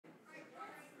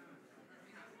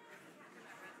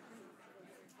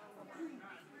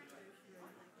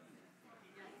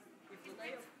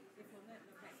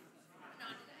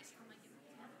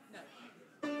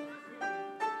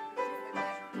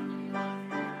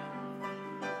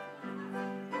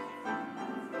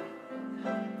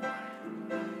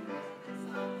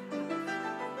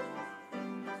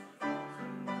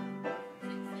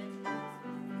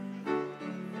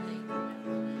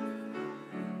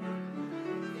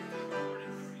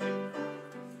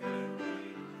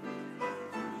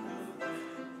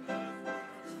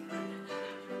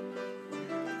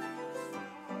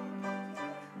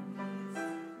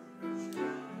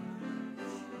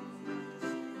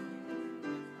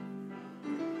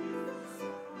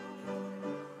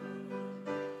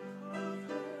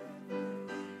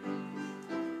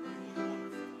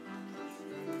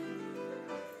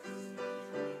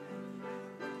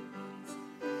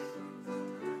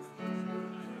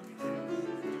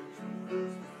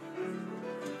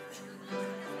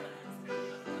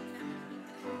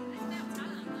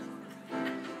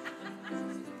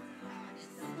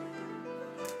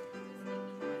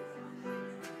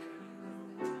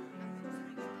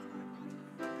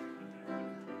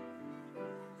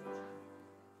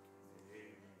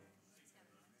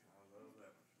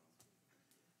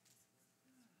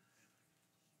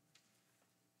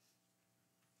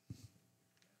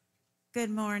Good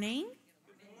morning.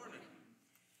 Good morning.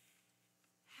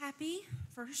 Happy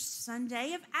first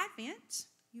Sunday of Advent.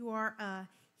 You are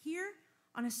here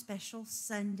on a special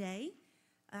Sunday,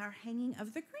 our hanging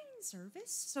of the green service.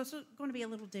 So it's going to be a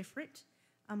little different.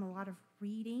 A lot of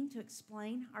reading to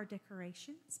explain our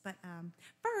decorations. But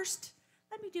first,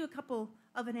 let me do a couple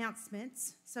of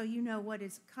announcements so you know what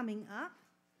is coming up.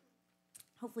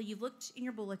 Hopefully you looked in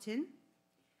your bulletin.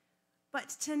 But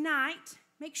tonight,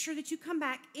 make sure that you come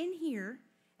back in here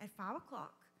at 5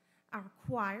 o'clock. Our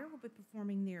choir will be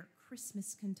performing their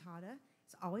Christmas cantata.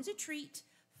 It's always a treat,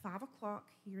 5 o'clock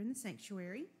here in the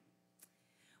sanctuary.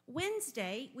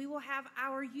 Wednesday, we will have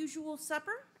our usual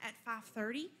supper at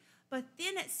 5:30, but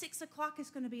then at 6 o'clock it's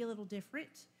going to be a little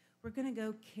different. We're going to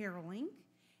go caroling,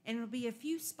 and it'll be a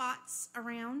few spots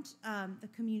around the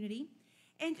community.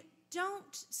 And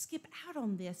don't skip out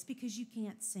on this because you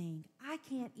can't sing. I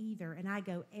can't either, and I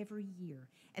go every year,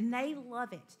 and they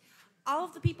love it. All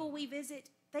of the people we visit,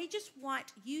 they just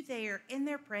want you there in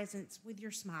their presence with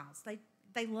your smiles.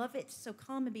 They love it, so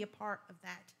come and be a part of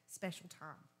that special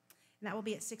time. And that will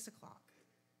be at 6 o'clock.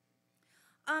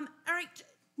 All right,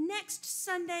 next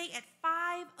Sunday at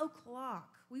 5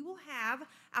 o'clock, we will have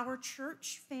our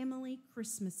church family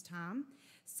Christmas time.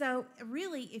 So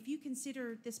really, if you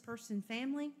consider this person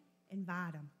family,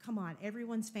 invite them. Come on,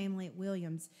 everyone's family at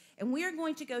Williams. And we are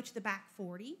going to go to the back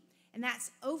 40, and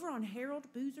that's over on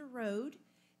Harold Boozer Road.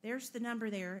 There's the number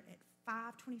there at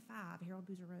 525 Harold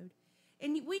Boozer Road.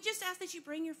 And we just ask that you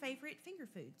bring your favorite finger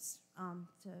foods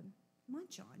to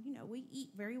munch on. You know, we eat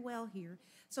very well here.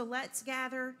 So let's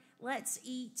gather, let's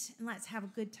eat, and let's have a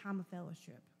good time of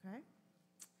fellowship, okay?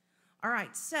 All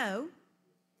right, so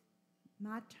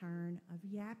my turn of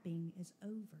yapping is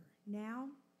over. Now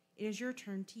it is your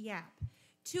turn to yap.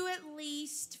 To at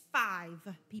least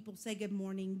 5 people say good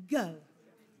morning. Go.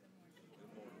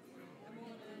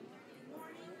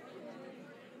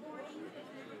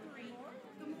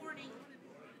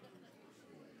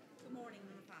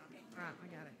 All right, I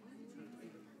got it.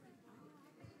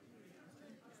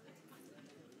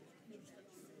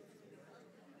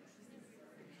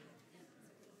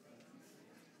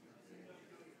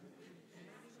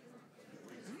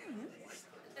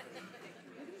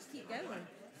 Just keep going.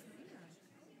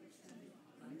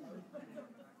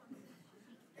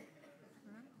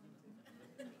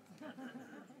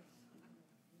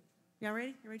 Y'all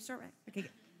ready? You ready to start? Right? Okay,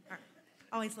 good. All right.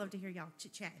 Always love to hear y'all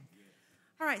chit-chatting.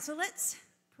 All right, so let's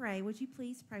pray. Would you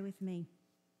please pray with me?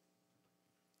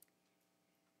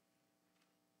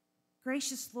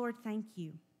 Gracious Lord, thank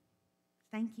you.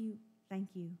 Thank you, thank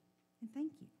you, and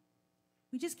thank you.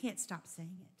 We just can't stop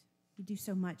saying it. You do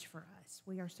so much for us.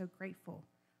 We are so grateful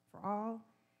for all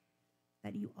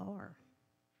that you are.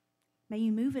 May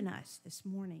you move in us this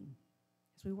morning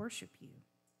as we worship you.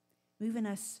 Move in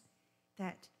us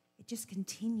that it just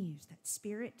continues, that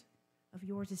spirit of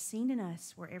yours is seen in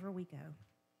us wherever we go,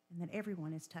 and that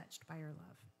everyone is touched by your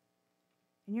love.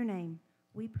 In your name,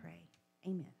 we pray.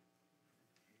 Amen.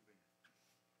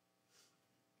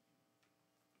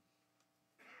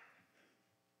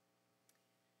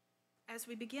 As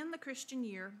we begin the Christian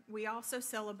year, we also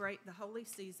celebrate the holy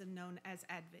season known as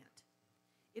Advent.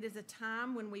 It is a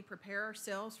time when we prepare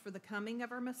ourselves for the coming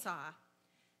of our Messiah.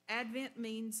 Advent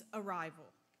means arrival.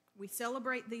 We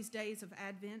celebrate these days of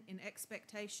Advent in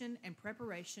expectation and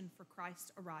preparation for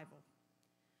Christ's arrival.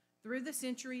 Through the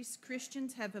centuries,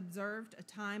 Christians have observed a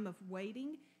time of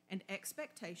waiting and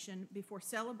expectation before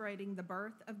celebrating the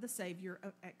birth of the Savior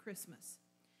at Christmas.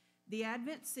 The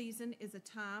Advent season is a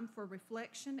time for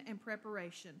reflection and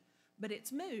preparation, but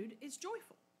its mood is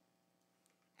joyful.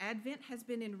 Advent has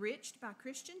been enriched by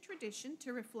Christian tradition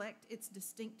to reflect its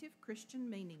distinctive Christian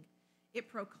meaning. It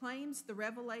proclaims the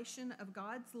revelation of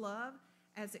God's love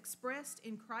as expressed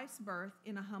in Christ's birth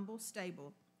in a humble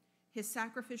stable, his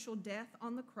sacrificial death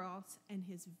on the cross, and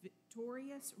his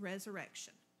victorious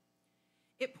resurrection.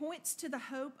 It points to the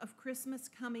hope of Christmas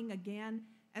coming again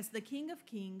as the King of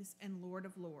Kings and Lord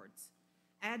of Lords.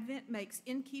 Advent makes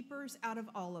innkeepers out of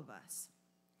all of us,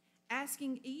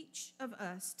 asking each of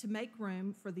us to make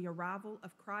room for the arrival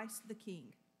of Christ the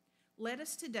King. Let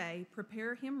us today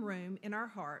prepare him room in our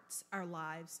hearts, our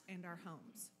lives, and our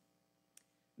homes.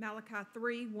 Malachi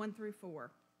 3, 1 through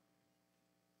 4.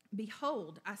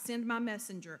 Behold, I send my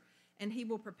messenger, and he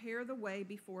will prepare the way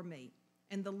before me.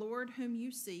 And the Lord whom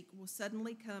you seek will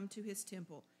suddenly come to his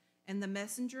temple, and the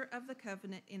messenger of the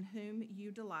covenant in whom you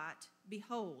delight.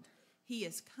 Behold, he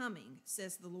is coming,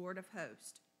 says the Lord of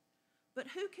hosts. But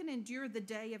who can endure the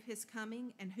day of his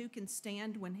coming, and who can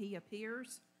stand when he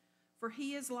appears? For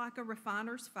he is like a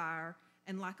refiner's fire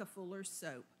and like a fuller's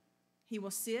soap. He will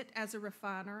sit as a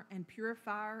refiner and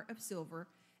purifier of silver,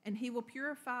 and he will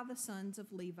purify the sons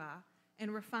of Levi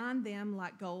and refine them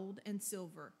like gold and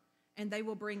silver, and they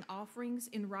will bring offerings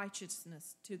in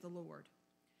righteousness to the Lord.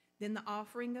 Then the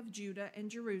offering of Judah and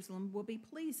Jerusalem will be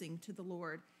pleasing to the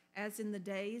Lord, as in the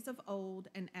days of old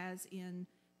and as in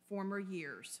former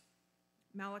years.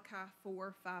 Malachi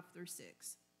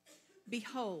 4:5-6.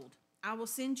 Behold, I will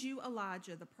send you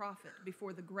Elijah the prophet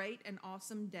before the great and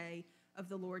awesome day of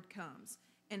the Lord comes,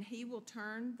 and he will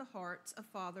turn the hearts of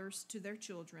fathers to their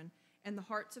children and the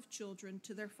hearts of children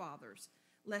to their fathers,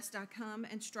 lest I come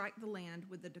and strike the land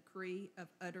with the decree of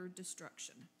utter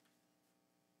destruction.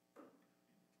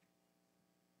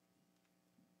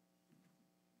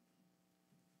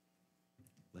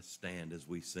 Let's stand as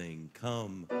we sing,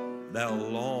 "Come, thou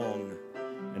long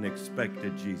and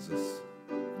expected Jesus."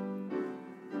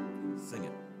 Sing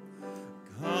it.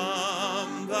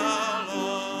 Come, thou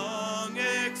long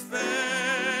expected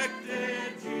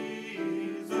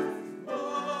Jesus,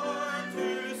 born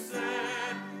to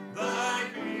set thy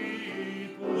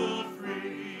people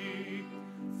free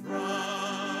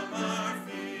from our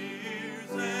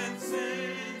fears and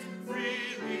sins.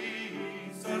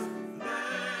 Release us,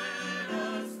 let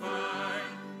us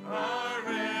find our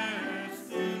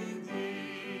rest in thee.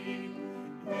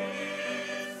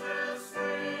 Is the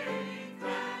strength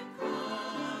and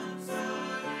consolation,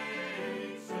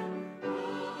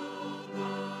 hope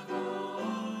of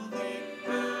all the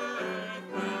earth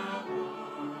thou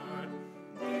art,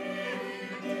 dear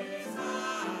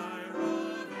desire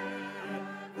of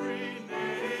every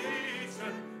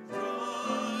nation,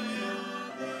 joy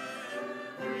of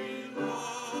every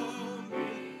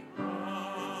longing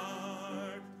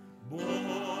heart.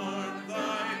 Born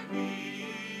thy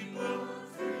people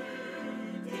to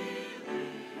deliver,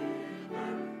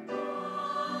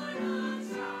 born a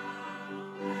child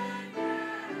and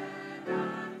yet a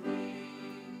king,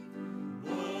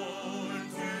 born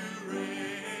to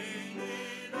reign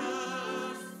in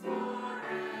us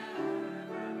forever.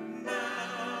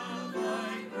 Now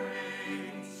thy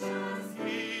gracious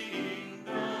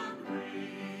kingdom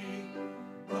bring,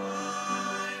 by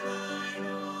thine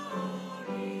own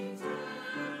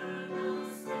eternal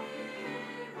Spirit,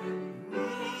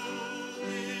 rule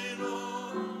in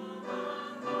all the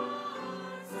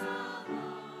hearts alone.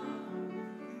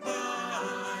 By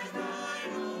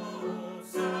thine own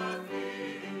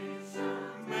sufficient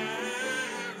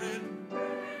merit,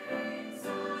 raise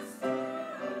us to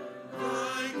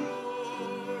thy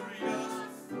glorious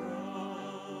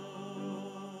throne.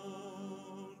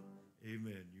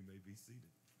 Amen. You may be seated.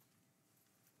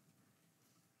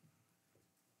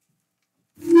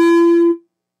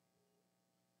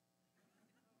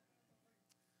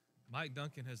 Mike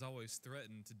Duncan has always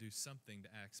threatened to do something to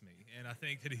axe me, and I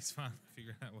think that he's finally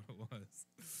figured out what it was.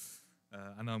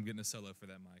 I know I'm getting a solo for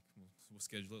that, Mike. We'll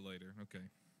schedule it later. Okay.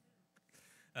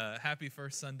 Happy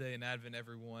first Sunday in Advent,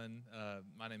 everyone.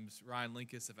 My name's Ryan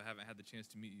Linkus. If I haven't had the chance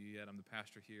to meet you yet, I'm the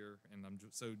pastor here, and I'm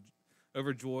so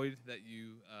overjoyed that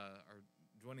you are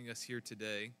joining us here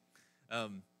today.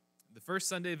 The first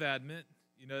Sunday of Advent,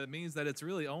 that means that it's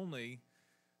really only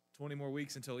 20 more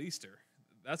weeks until Easter.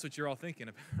 That's what you're all thinking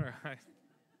about, right?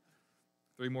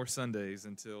 3 more Sundays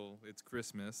until it's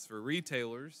Christmas. For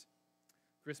retailers,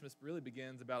 Christmas really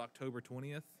begins about October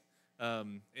 20th.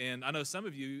 And I know some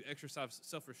of you exercise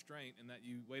self-restraint in that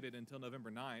you waited until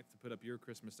November 9th to put up your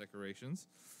Christmas decorations.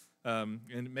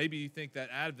 And maybe you think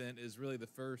that Advent is really the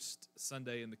first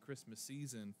Sunday in the Christmas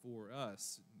season for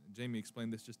us. Jamie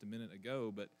explained this just a minute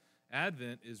ago, but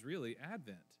Advent is really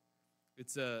Advent.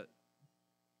 It's a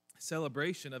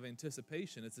celebration of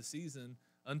anticipation. It's a season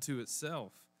unto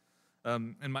itself.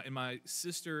 In my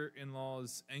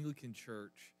sister-in-law's Anglican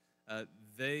church,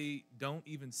 they don't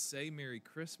even say Merry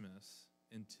Christmas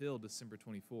until December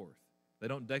 24th. They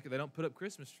don't put up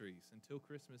Christmas trees until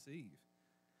Christmas Eve.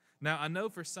 Now, I know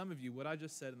for some of you, what I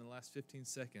just said in the last 15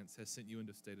 seconds has sent you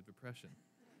into a state of depression.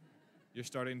 You're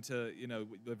starting to,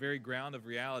 the very ground of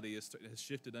reality has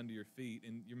shifted under your feet,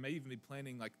 and you may even be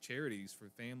planning like charities for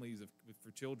families,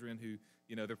 for children who,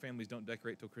 their families don't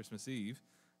decorate till Christmas Eve.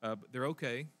 But they're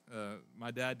okay. My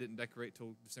dad didn't decorate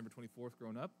till December 24th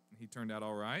growing up. He turned out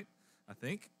all right, I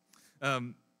think. But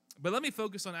let me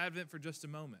focus on Advent for just a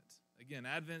moment. Again,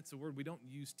 Advent's a word we don't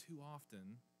use too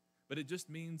often, but it just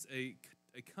means a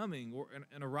coming or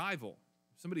an arrival.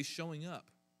 Somebody's showing up.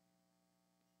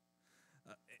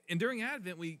 And during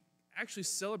Advent, we actually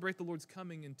celebrate the Lord's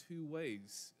coming in 2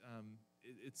 ways.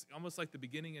 It's almost like the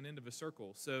beginning and end of a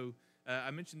circle. So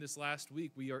I mentioned this last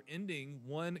week. We are ending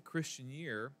one Christian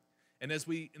year. And as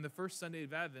in the first Sunday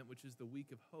of Advent, which is the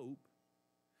week of hope,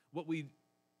 what we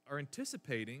are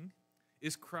anticipating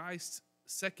is Christ's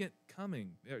second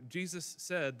coming. Jesus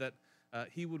said that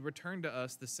he would return to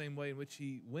us the same way in which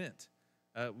he went.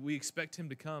 We expect him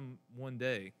to come one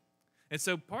day. And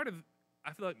so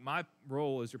I feel like my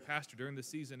role as your pastor during this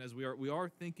season, as we are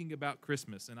thinking about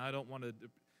Christmas, and I don't want to.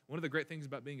 One of the great things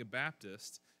about being a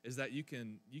Baptist is that you're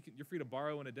free to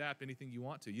borrow and adapt anything you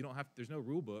want to. You don't have. There's no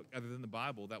rule book other than the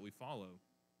Bible that we follow.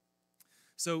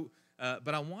 So,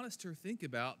 but I want us to think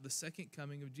about the second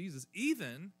coming of Jesus,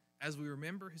 even as we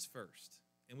remember his first,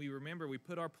 and we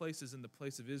put our places in the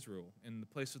place of Israel, in the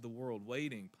place of the world,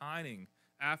 waiting, pining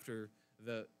after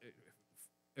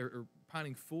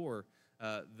pining for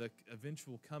the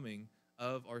eventual coming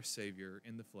of our Savior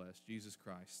in the flesh, Jesus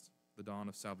Christ, the dawn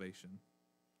of salvation.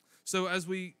 So as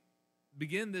we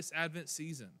begin this Advent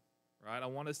season, right, I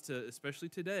want us to, especially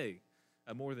today,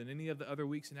 more than any of the other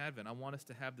weeks in Advent, I want us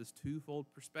to have this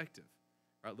twofold perspective,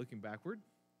 right, looking backward,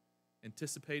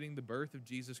 anticipating the birth of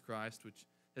Jesus Christ, which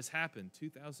has happened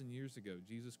 2,000 years ago.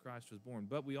 Jesus Christ was born,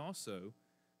 but we also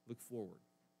look forward.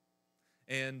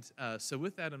 And so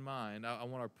with that in mind, I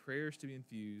want our prayers to be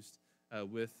infused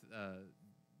with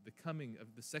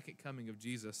the second coming of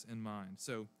Jesus in mind.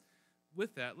 So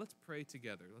with that, let's pray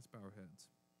together. Let's bow our heads.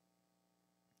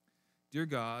 Dear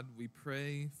God, we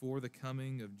pray for the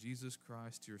coming of Jesus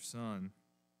Christ, your Son.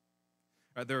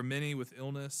 There are many with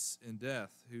illness and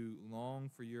death who long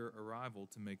for your arrival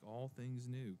to make all things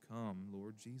new. Come,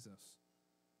 Lord Jesus.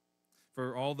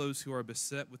 For all those who are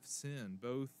beset with sin,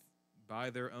 both by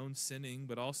their own sinning,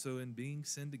 but also in being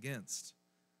sinned against,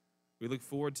 we look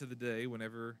forward to the day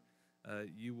whenever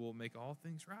you will make all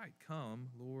things right. Come,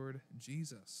 Lord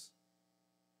Jesus.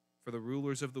 For the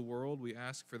rulers of the world, we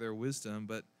ask for their wisdom,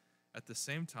 but at the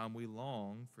same time, we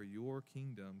long for your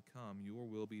kingdom. Come, your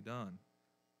will be done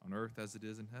on earth as it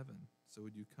is in heaven. So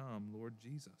would you come, Lord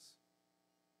Jesus?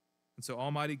 And so,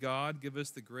 Almighty God, give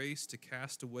us the grace to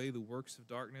cast away the works of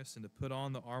darkness and to put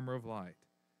on the armor of light,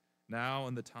 now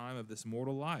in the time of this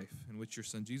mortal life in which your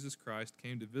Son Jesus Christ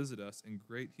came to visit us in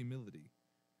great humility,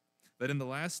 that in the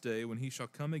last day, when he shall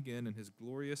come again in his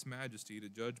glorious majesty to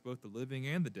judge both the living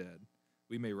and the dead,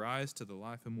 we may rise to the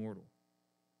life immortal.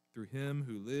 Through him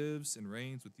who lives and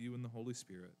reigns with you in the Holy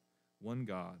Spirit, one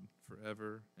God,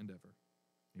 forever and ever.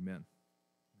 Amen.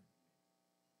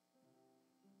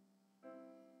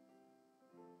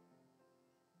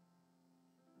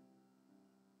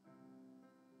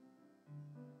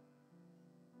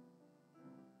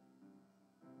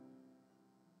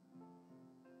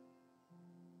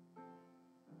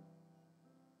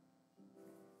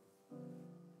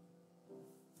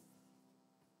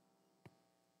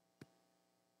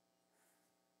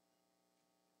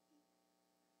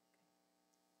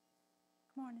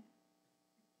 Good morning.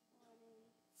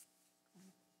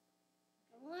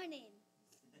 Good morning.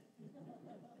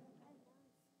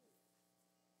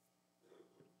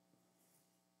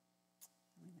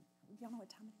 Y'all know what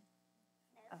time it is?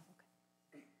 Oh, okay.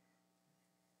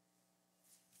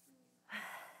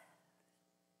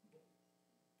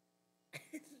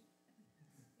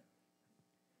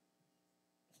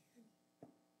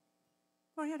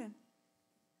 What are you doing?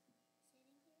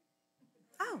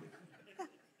 Oh, yeah.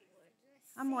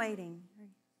 I'm waiting.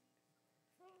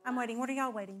 I'm waiting. What are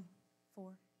y'all waiting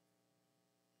for?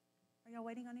 Are y'all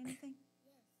waiting on anything?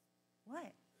 Yes.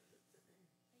 What?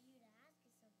 For you to ask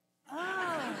us something. Oh,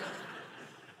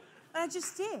 but I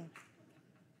just did.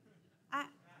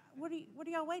 What are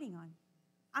y'all waiting on?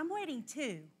 I'm waiting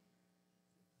too.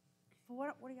 For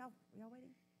what are y'all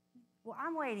waiting? Well,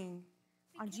 I'm waiting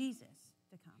on Jesus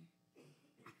to come.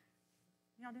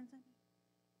 Y'all doing something?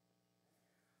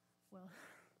 Well,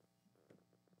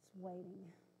 it's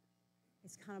waiting.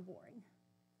 It's kind of boring.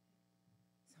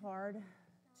 It's hard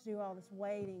to do all this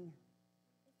waiting.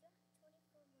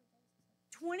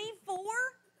 24?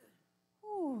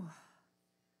 Ooh,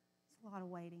 it's a lot of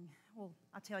waiting. Well,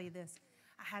 I'll tell you this.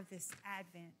 I have this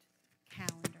Advent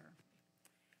calendar,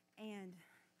 and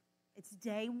it's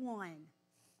day 1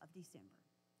 of December.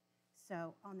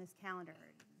 So on this calendar,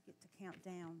 you get to count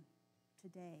down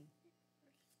today,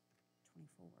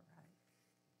 24, right?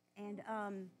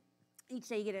 And each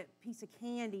day you get a piece of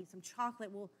candy, some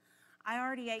chocolate. Well, I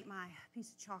already ate my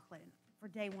piece of chocolate for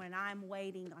day 1, and I'm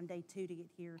waiting on day 2 to get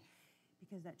here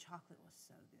because that chocolate was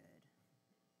so good.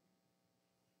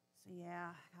 So yeah,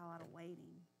 got a lot of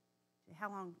waiting. How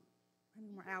many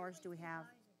more hours do we have?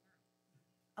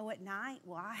 Oh, at night?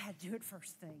 Well, I had to do it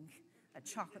first thing. That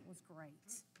chocolate was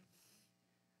great.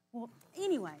 Well,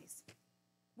 anyways,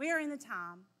 we are in the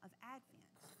time of Advent.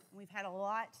 And we've had a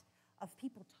lot of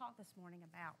people talk this morning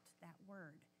about that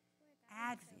word,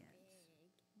 Advent.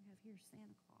 We have here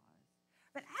Santa Claus.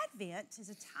 But Advent is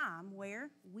a time where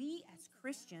we as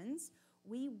Christians,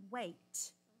 we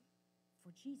wait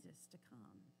for Jesus to come.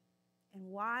 And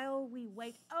while we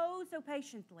wait oh so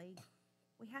patiently,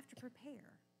 we have to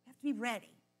prepare. We have to be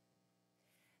ready.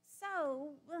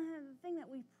 So the thing that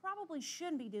we probably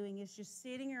shouldn't be doing is just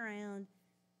sitting around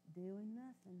doing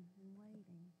nothing and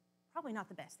waiting. Probably not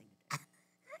the best thing to do.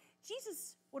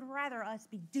 Jesus would rather us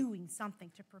be doing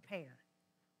something to prepare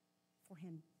for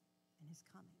him and his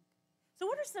coming. So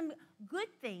what are some good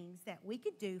things that we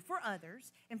could do for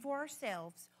others and for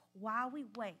ourselves while we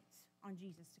wait on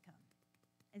Jesus to come?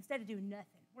 Instead of doing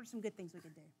nothing, what are some good things we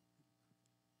could do?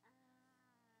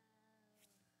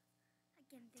 I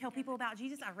can think Tell of people about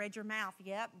Jesus. I read your mouth.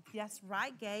 Yep, that's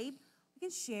right, Gabe. We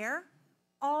can share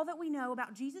all that we know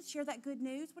about Jesus, share that good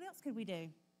news. What else could we do?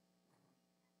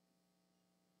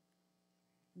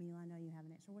 Mila, I know you have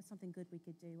an answer. What's something good we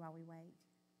could do while we wait?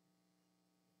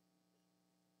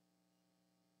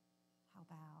 How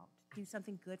about do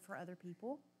something good for other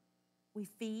people? We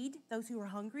feed those who are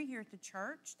hungry here at the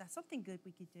church. That's something good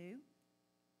we could do.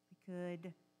 We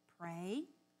could pray.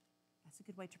 That's a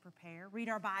good way to prepare. Read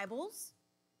our Bibles.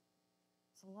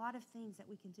 There's a lot of things that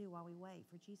we can do while we wait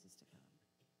for Jesus to come.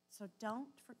 So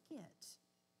don't forget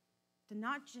to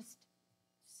not just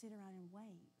sit around and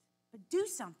wait, but do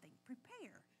something.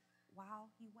 Prepare while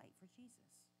you wait for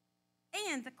Jesus.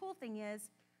 And the cool thing is,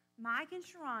 Mike and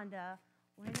Sharonda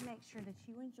wanted to make sure that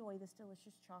you enjoy this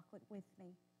delicious chocolate with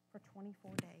me for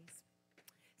 24 days.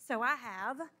 So I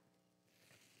have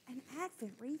an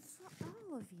Advent wreath for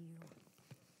all of you.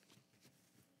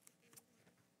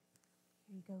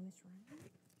 Here you go, Miss Ryan.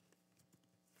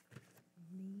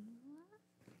 Mila.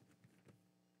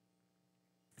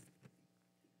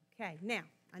 Okay, now,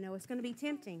 I know it's going to be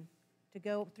tempting to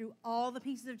go through all the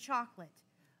pieces of chocolate,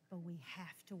 but we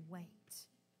have to wait,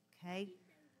 okay?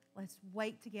 Let's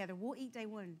wait together. We'll eat day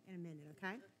one in a minute,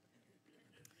 okay?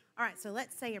 All right, so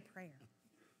let's say a prayer.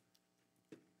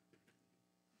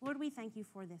 Lord, we thank you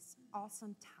for this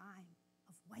awesome time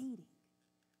of waiting.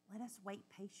 Let us wait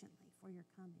patiently for your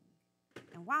coming.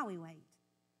 And while we wait,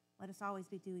 let us always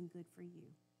be doing good for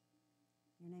you.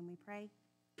 In your name we pray,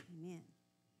 amen.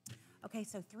 Okay,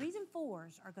 so 3s and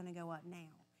 4s are going to go up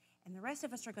now. And the rest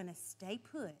of us are going to stay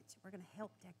put. We're going to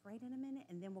help decorate in a minute,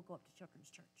 and then we'll go up to Children's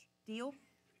Church. Deal?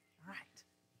 All right.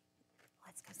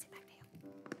 Let's go sit back down.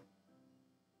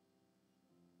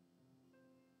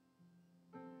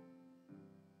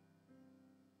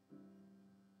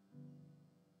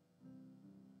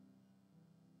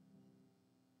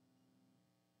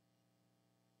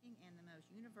 And the most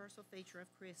universal feature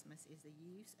of Christmas is the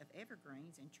use of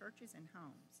evergreens in churches and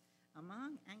homes.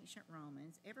 Among ancient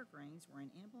Romans, evergreens were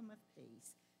an emblem of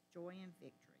peace, joy, and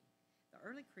victory. The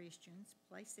early Christians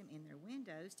placed them in their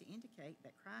windows to indicate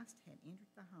that Christ had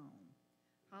entered the home.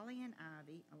 Holly and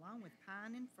ivy, along with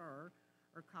pine and fir,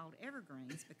 are called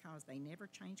evergreens because they never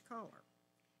change color.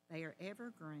 They are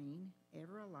evergreen,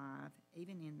 ever alive,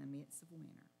 even in the midst of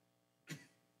winter.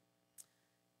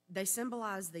 They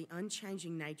symbolize the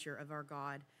unchanging nature of our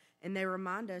God, and they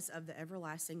remind us of the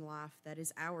everlasting life that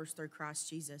is ours through Christ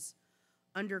Jesus.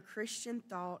 Under Christian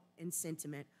thought and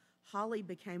sentiment, holly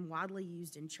became widely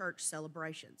used in church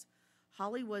celebrations.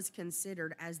 Holly was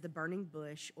considered as the burning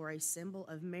bush or a symbol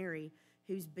of Mary,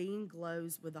 whose being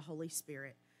glows with the Holy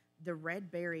Spirit. The red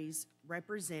berries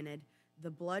represented the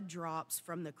blood drops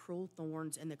from the cruel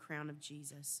thorns in the crown of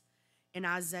Jesus. In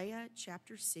Isaiah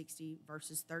chapter 60,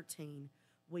 verses 13,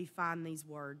 we find these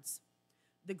words: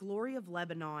 "The glory of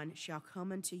Lebanon shall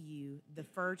come unto you, the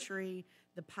fir tree,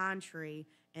 the pine tree,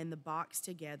 and the box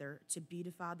together to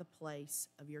beautify the place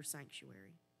of your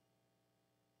sanctuary."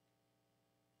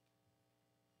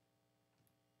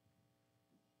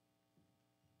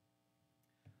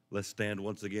 Let's stand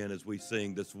once again as we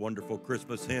sing this wonderful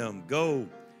Christmas hymn, Go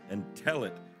and Tell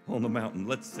It on the Mountain.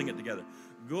 Let's sing it together.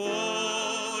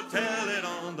 Go tell it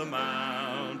on the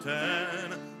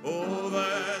mountain, over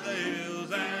the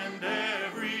hills and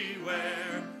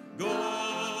everywhere.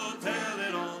 Go tell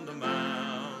it on the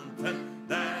mountain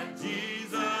that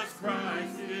Jesus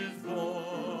Christ is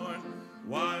born.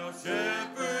 While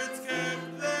shepherds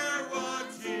kept their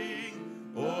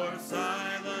watching o'er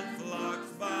silent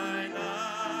flocks by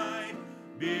night,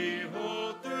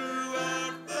 behold,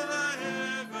 throughout the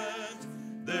heavens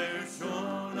there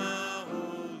shone a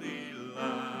holy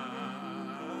light.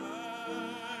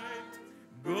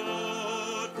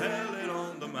 Go tell it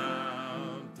on the mountain,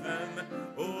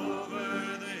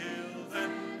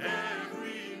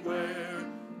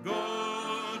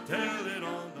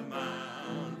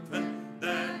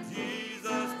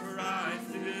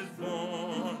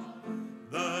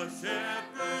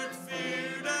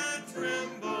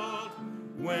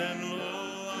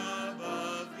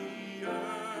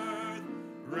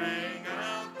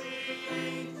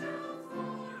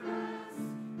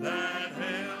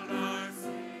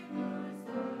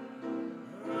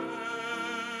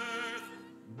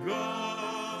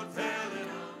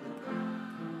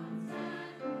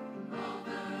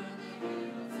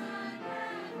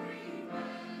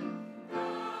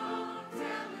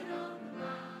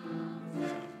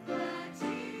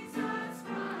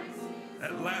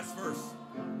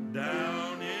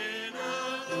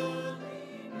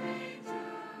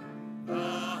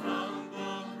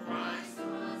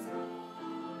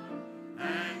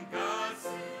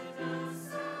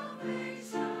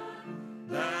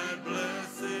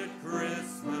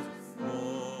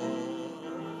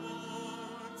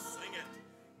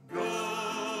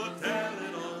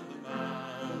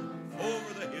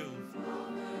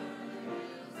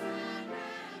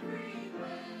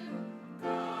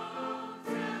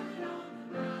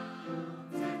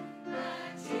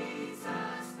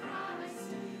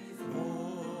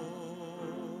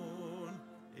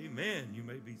 Amen. You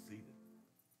may be seated.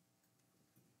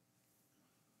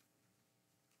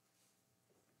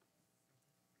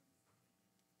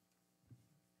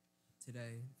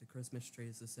 Today, the Christmas tree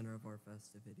is the center of our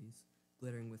festivities,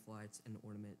 glittering with lights and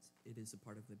ornaments. It is a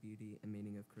part of the beauty and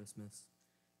meaning of Christmas.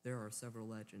 There are several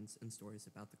legends and stories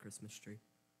about the Christmas tree.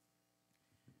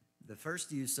 The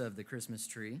first use of the Christmas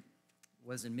tree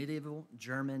was in medieval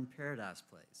German paradise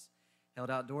plays, held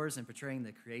outdoors and portraying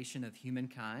the creation of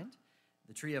humankind.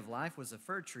 The tree of life was a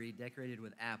fir tree decorated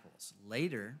with apples.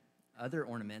 Later, other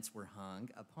ornaments were hung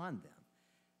upon them,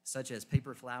 such as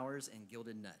paper flowers and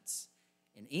gilded nuts.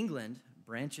 In England,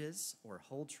 branches or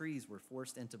whole trees were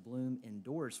forced into bloom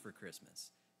indoors for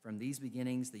Christmas. From these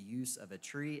beginnings, the use of a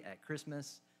tree at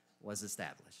Christmas was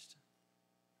established.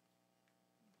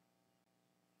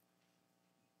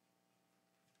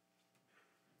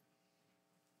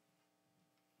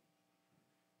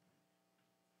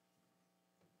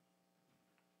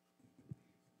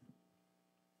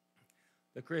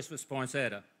 The Christmas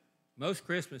poinsettia. Most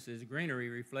Christmases, greenery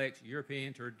reflects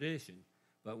European tradition,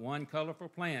 but one colorful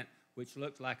plant which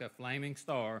looks like a flaming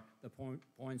star, the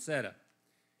poinsettia.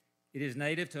 It is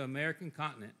native to American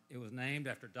continent. It was named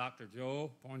after Dr.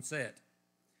 Joel Poinsett,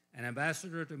 an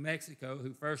ambassador to Mexico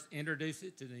who first introduced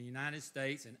it to the United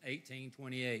States in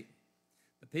 1828.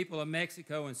 The people of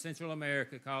Mexico and Central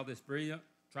America call this brilliant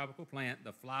tropical plant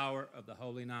the flower of the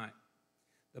holy night.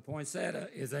 The poinsettia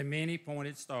is a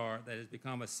many-pointed star that has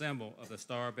become a symbol of the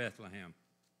Star of Bethlehem.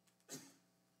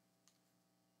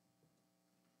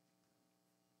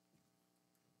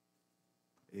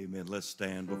 Amen. Let's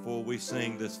stand. Before we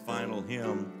sing this final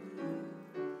hymn,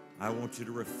 I want you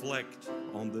to reflect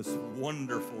on this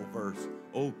wonderful verse.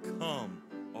 Oh, come,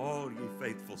 all ye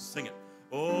faithful. Sing it.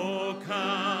 Oh,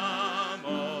 come,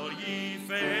 all ye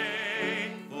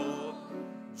faithful,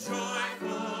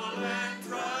 joyful and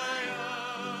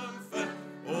triumphant.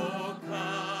 Oh,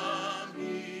 come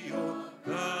ye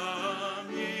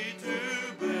to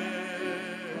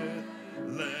Bethlehem.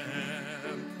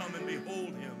 Come and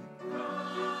behold him.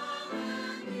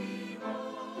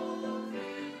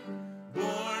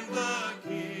 Born the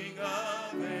King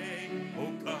of Angels.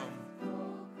 Oh, come.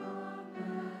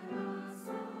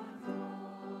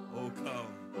 Oh,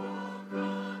 come.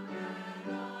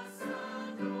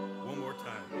 One more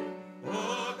time.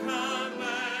 Oh, come,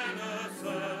 let us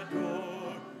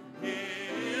adore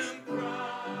him,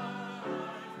 Christ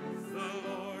the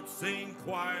Lord. Sing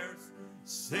choirs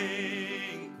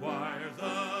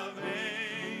of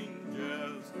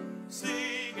angels,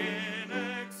 sing in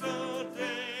exaltation.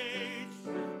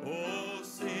 Oh,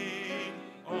 sing,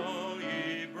 all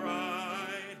ye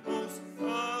bright hosts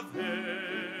of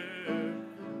heaven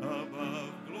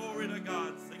above. Glory to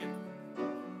God. Sing it.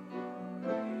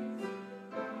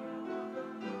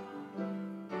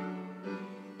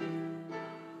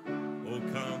 Oh,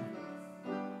 come.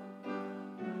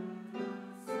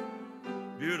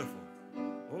 Beautiful.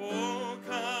 Oh,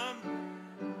 come.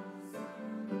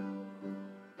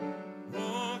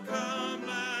 Oh, come,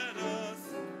 let us.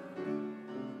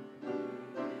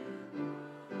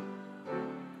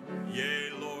 Yea,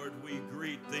 Lord, we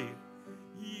greet thee.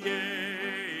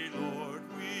 Yea, Lord,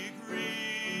 we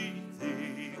greet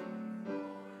thee.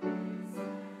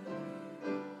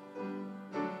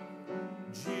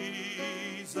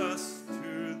 Jesus,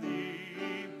 to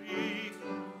thee be.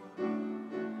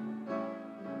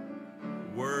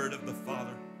 Word of the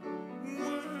Father.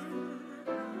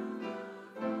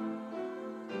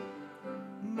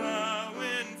 Now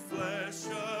in flesh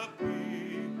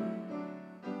appear.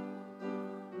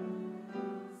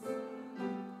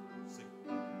 Sing.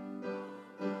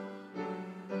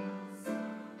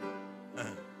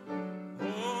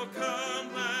 Oh, come,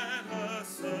 let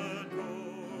us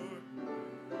adore.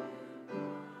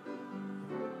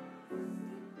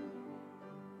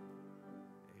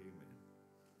 Amen.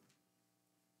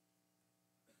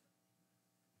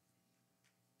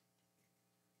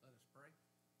 Let us pray.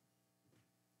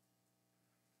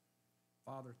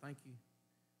 Father, thank you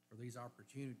for these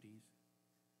opportunities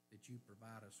that you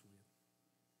provide us with.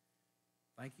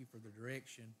 Thank you for the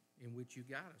direction in which you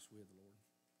guide us with, Lord.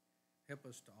 Help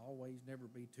us to always never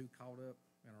be too caught up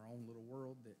in our own little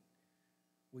world that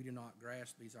we do not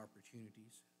grasp these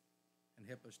opportunities, and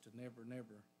help us to never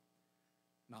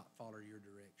not follow your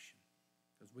direction,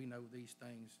 because we know these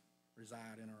things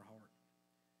reside in our heart,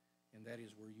 and that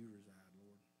is where you reside,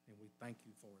 Lord, and we thank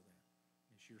you for that.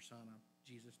 It's your Son, in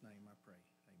Jesus' name I pray.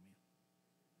 Amen.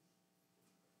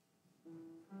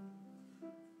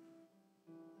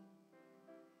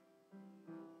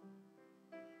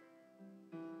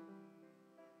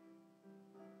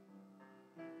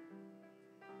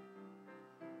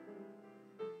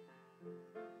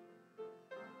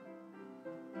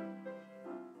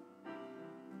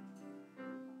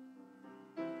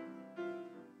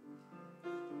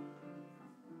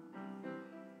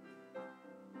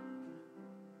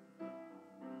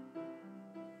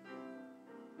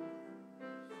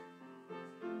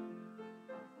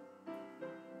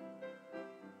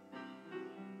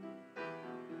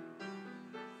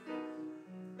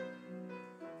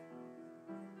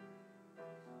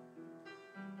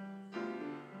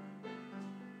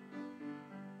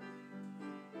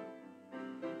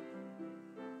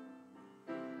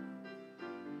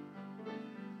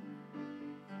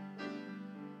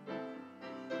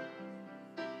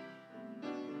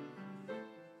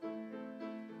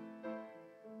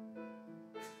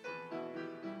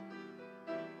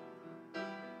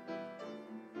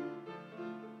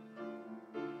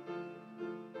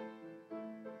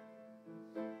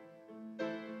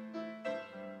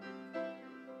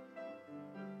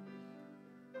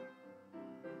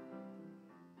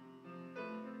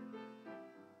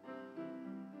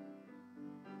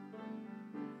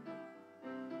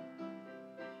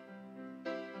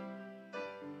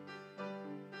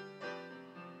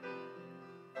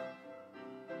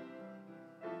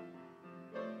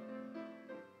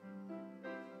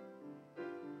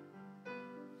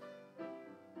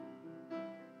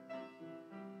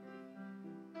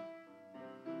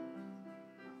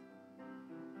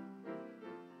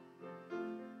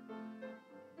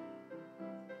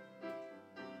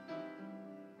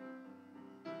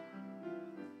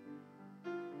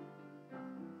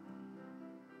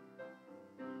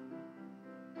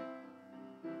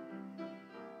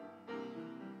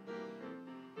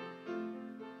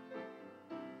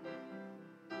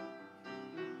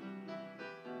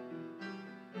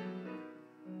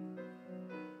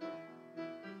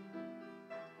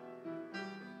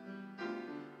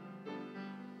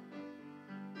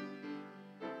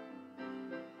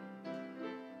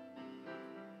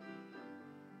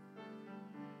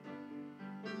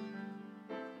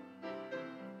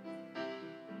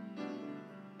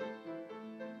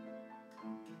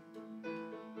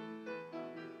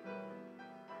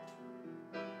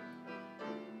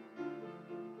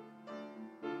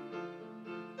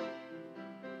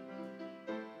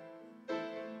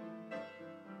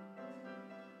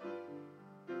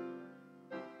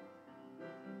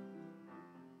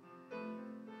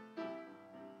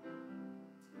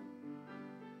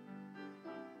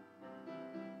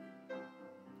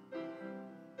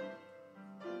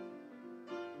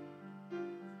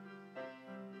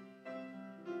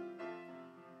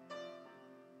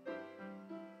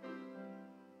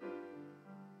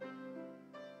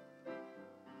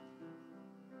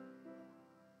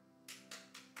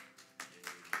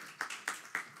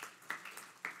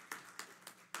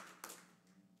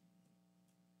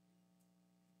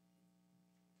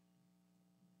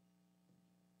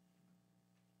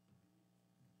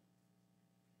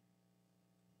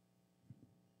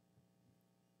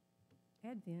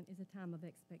 Advent is a time of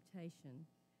expectation,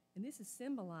 and this is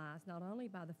symbolized not only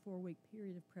by the 4-week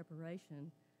period of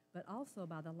preparation, but also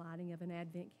by the lighting of an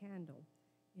Advent candle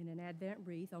in an Advent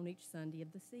wreath on each Sunday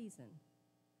of the season.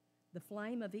 The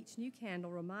flame of each new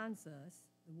candle reminds us,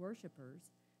 the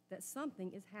worshipers, that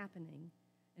something is happening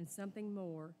and something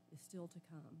more is still to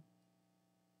come.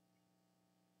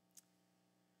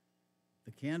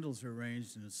 The candles are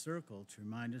arranged in a circle to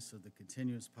remind us of the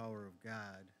continuous power of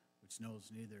God, which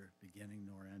knows neither beginning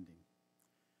nor ending.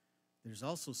 There's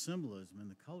also symbolism in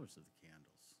the colors of the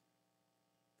candles.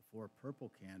 The 4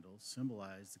 purple candles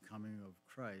symbolize the coming of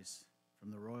Christ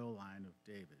from the royal line of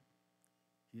David.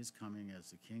 He is coming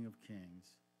as the King of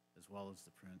Kings, as well as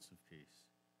the Prince of Peace.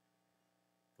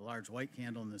 The large white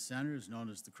candle in the center is known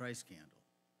as the Christ candle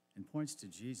and points to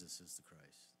Jesus as the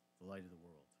Christ, the light of the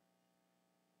world.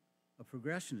 A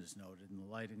progression is noted in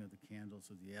the lighting of the candles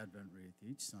of the Advent wreath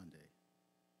each Sunday.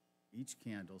 Each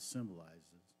candle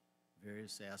symbolizes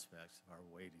various aspects of our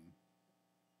waiting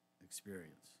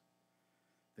experience.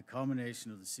 The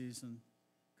culmination of the season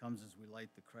comes as we light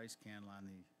the Christ candle on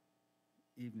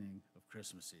the evening of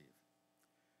Christmas Eve.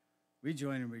 We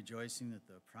join in rejoicing that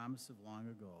the promise of long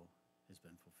ago has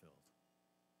been fulfilled.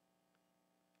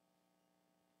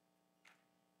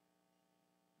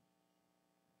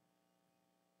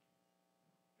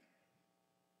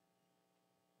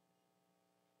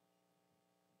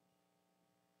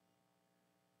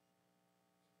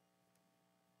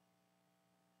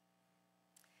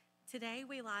 Today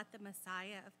we light the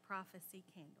Messiah of Prophecy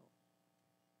candle.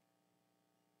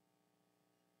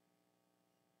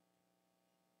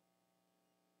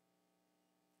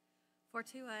 For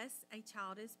to us a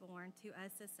child is born, to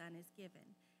us a son is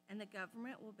given, and the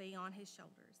government will be on his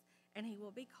shoulders, and he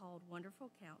will be called Wonderful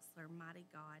Counselor, Mighty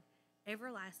God,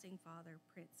 Everlasting Father,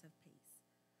 Prince of Peace.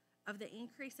 Of the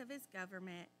increase of his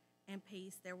government and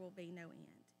peace there will be no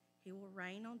end. He will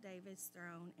reign on David's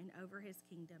throne and over his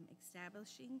kingdom,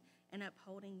 establishing and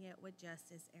upholding it with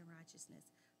justice and righteousness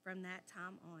from that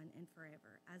time on and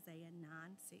forever. Isaiah 9,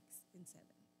 6, and 7.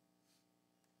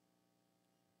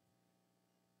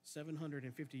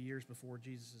 750 years before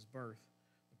Jesus' birth,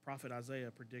 the prophet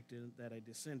Isaiah predicted that a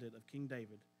descendant of King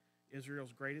David,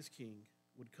 Israel's greatest king,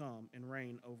 would come and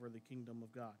reign over the kingdom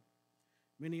of God.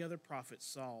 Many other prophets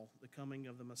saw the coming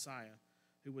of the Messiah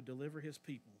who would deliver his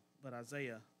people, but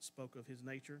Isaiah spoke of his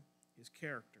nature, his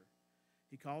character.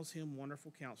 He calls him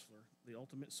Wonderful Counselor, the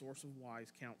ultimate source of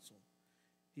wise counsel.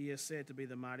 He is said to be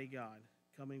the mighty God,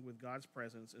 coming with God's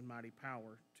presence and mighty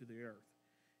power to the earth.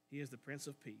 He is the Prince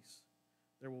of Peace.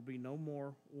 There will be no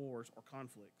more wars or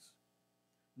conflicts,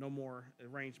 no more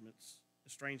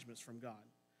estrangements from God.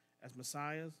 As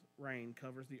Messiah's reign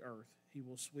covers the earth, he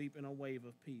will sweep in a wave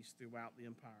of peace throughout the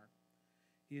empire.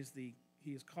 He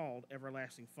is called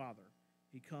Everlasting Father.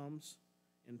 He comes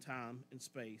in time and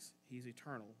space. He's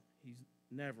eternal. He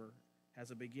never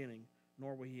has a beginning,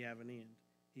 nor will he have an end.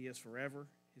 He is forever.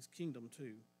 His kingdom,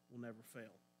 too, will never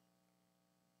fail.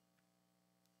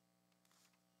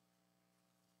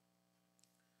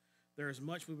 There is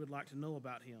much we would like to know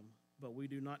about him, but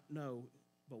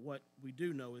what we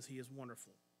do know is he is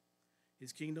wonderful.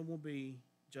 His kingdom will be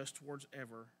just towards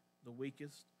ever the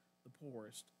weakest, the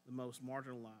poorest, the most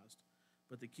marginalized.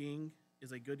 But the king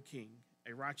is a good king,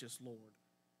 a righteous Lord.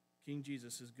 King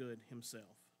Jesus is good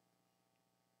himself.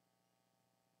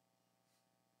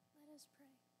 Let us pray.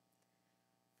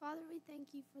 Father, we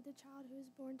thank you for the child who is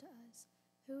born to us,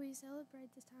 who we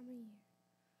celebrate this time of year.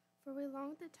 For we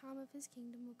long that the time of his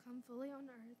kingdom will come fully on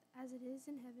earth as it is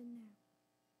in heaven now.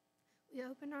 We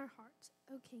open our hearts,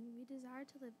 O King. We desire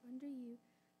to live under you,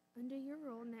 under your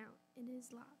rule now in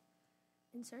his life,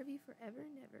 and serve you forever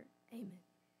and ever. Amen.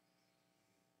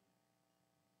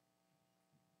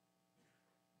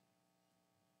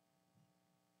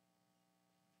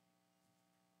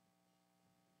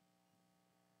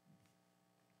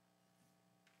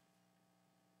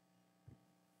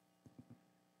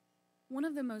 One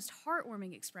of the most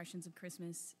heartwarming expressions of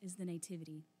Christmas is the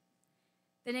Nativity.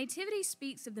 The Nativity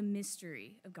speaks of the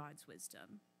mystery of God's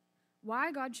wisdom.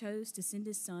 Why God chose to send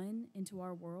his son into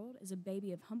our world as a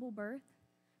baby of humble birth,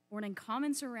 born in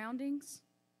common surroundings,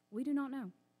 we do not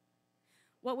know.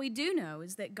 What we do know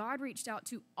is that God reached out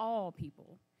to all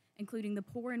people, including the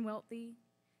poor and wealthy,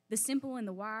 the simple and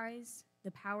the wise,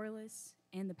 the powerless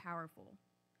and the powerful.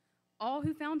 All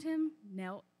who found him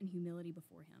knelt in humility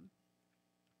before him.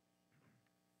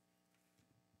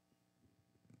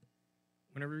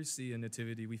 Whenever we see a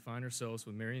nativity, we find ourselves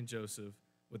with Mary and Joseph,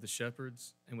 with the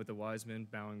shepherds, and with the wise men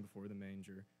bowing before the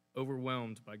manger,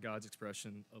 overwhelmed by God's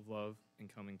expression of love and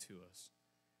coming to us.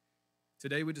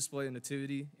 Today we display a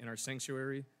nativity in our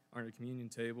sanctuary on our communion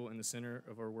table in the center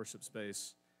of our worship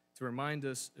space to remind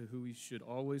us of who we should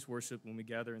always worship when we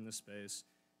gather in this space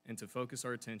and to focus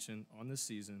our attention on this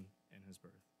season and his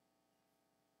birth.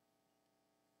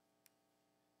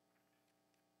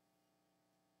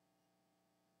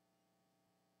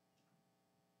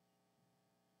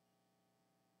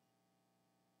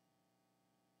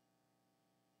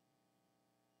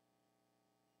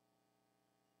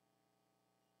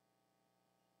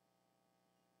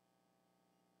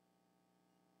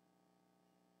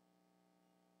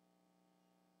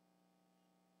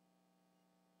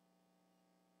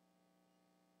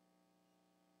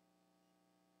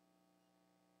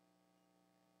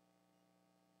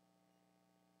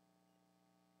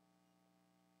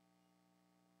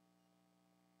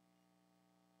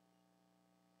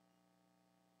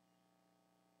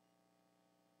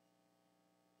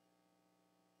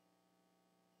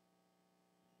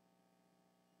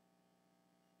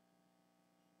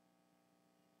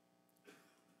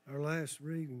 Our last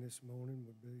reading this morning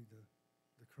would be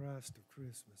the Christ of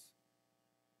Christmas.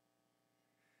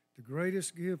 The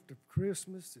greatest gift of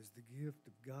Christmas is the gift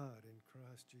of God in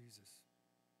Christ Jesus.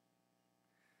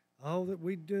 All that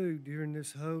we do during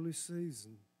this holy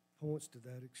season points to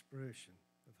that expression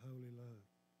of holy love.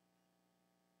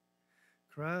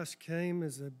 Christ came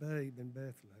as a babe in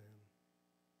Bethlehem,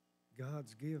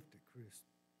 God's gift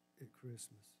at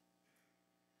Christmas.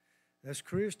 As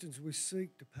Christians, we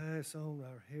seek to pass on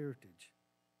our heritage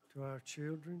to our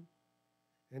children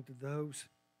and to those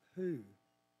who,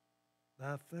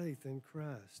 by faith in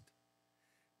Christ,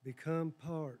 become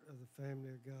part of the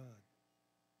family of God.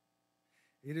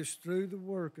 It is through the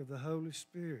work of the Holy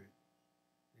Spirit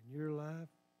in your life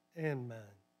and mine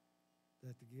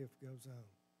that the gift goes on.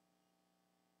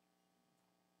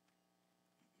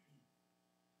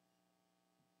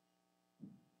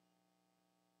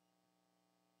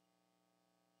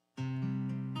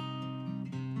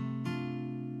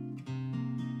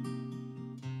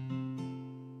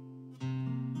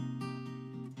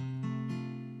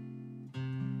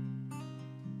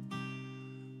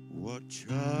 What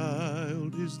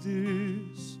child is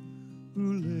this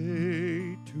who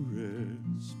lay to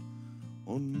rest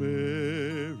on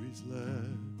Mary's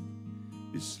lap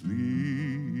is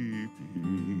sleeping,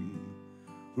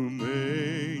 whom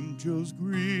angels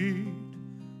greet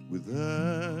with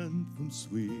anthems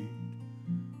sweet,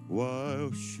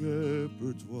 while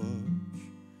shepherds watch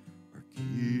are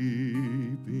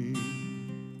keeping?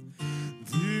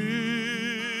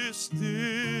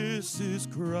 This is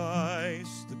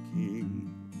Christ the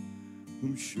King,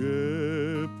 whom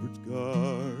shepherds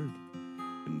guard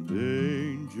and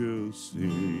angels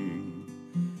sing.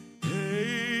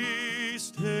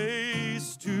 Haste,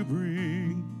 haste to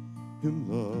bring him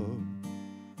love,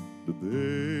 the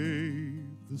babe,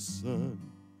 the Son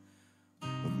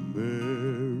of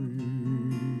Mary.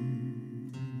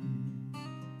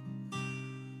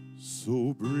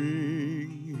 So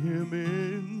bring him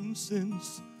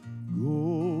incense,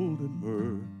 gold and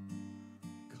myrrh,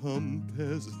 come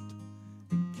peasant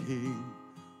and king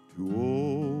to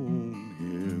own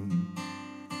him.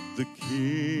 The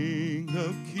King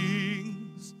of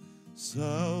kings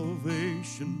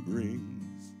salvation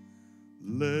brings,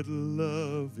 let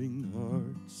loving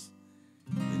hearts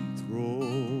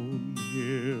enthrone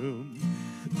him.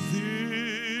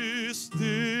 This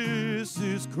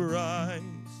is Christ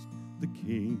the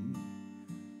King,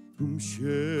 whom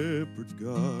shepherds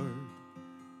guard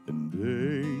and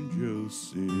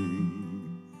angels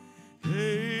sing.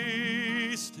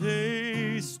 Haste,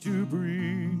 haste to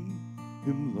bring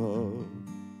him love,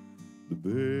 the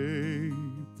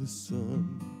babe, the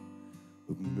Son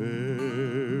of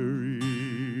Mary.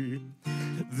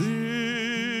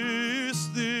 This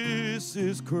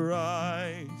is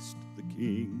Christ the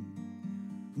King,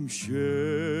 whom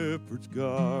shepherds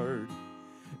guard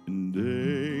and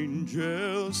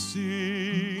angels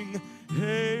sing.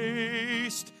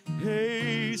 Haste,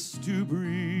 haste to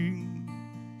bring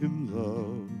him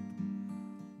love,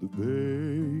 the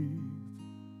babe,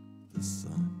 the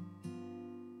Son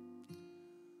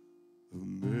of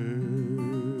Mary.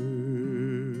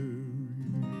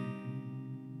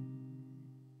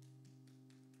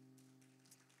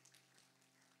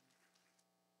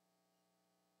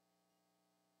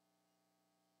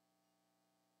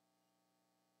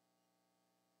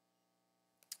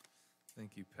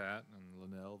 Thank you, Pat and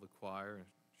Linnell, the choir, and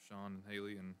Sean and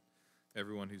Haley, and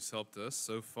everyone who's helped us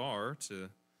so far to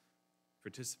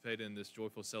participate in this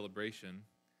joyful celebration.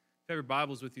 If you have your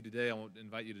Bibles with you today, I want to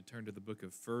invite you to turn to the book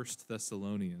of 1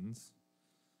 Thessalonians.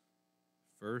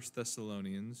 1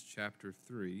 Thessalonians chapter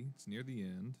 3. It's near the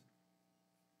end.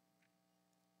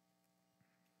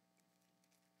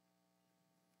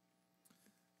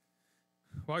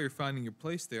 while you're finding your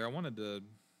place there, I wanted to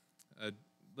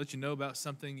let you know about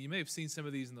something. You may have seen some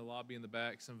of these in the lobby in the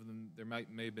back. Some of them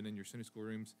may have been in your Sunday school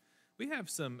rooms. We have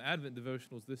some Advent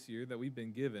devotionals this year that we've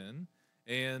been given,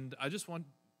 and I just want,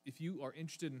 if you are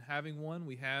interested in having one,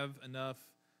 we have enough.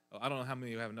 I don't know how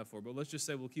many you have enough for, but let's just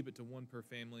say we'll keep it to one per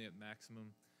family at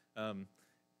maximum.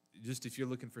 Just if you're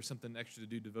looking for something extra to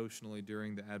do devotionally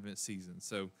during the Advent season.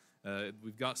 So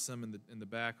we've got some in the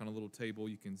back on a little table.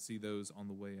 You can see those on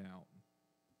the way out.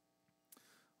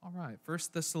 All right, 1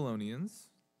 Thessalonians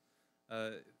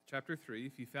chapter 3.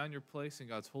 If you found your place in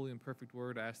God's holy and perfect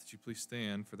word, I ask that you please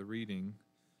stand for the reading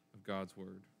of God's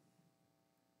word.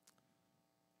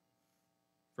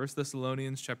 1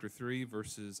 Thessalonians chapter 3,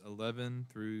 verses 11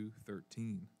 through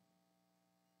 13.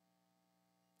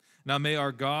 Now may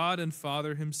our God and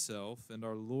Father himself and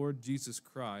our Lord Jesus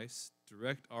Christ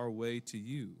direct our way to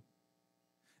you.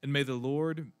 And may the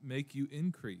Lord make you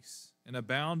increase and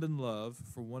abound in love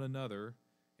for one another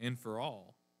and for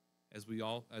all, as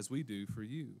we do for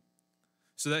you,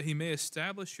 so that he may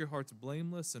establish your hearts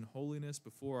blameless in holiness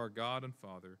before our God and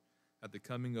Father at the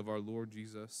coming of our Lord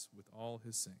Jesus with all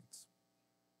his saints.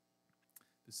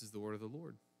 This is the word of the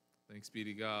Lord. Thanks be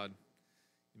to God.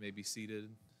 You may be seated.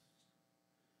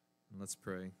 And let's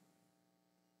pray.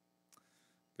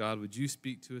 God, would you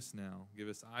speak to us now? Give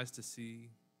us eyes to see,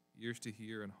 ears to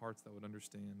hear, and hearts that would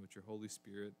understand what your Holy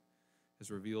Spirit has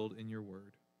revealed in your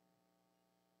word.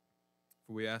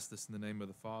 For we ask this in the name of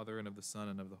the Father, and of the Son,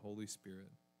 and of the Holy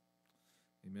Spirit.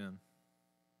 Amen.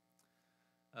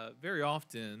 Very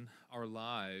often, our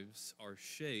lives are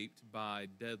shaped by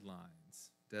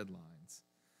deadlines.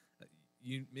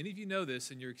 Many of you know this,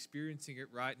 and you're experiencing it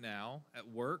right now at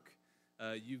work.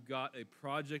 You've got a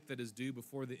project that is due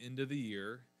before the end of the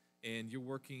year, and you're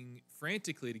working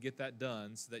frantically to get that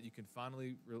done so that you can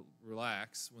finally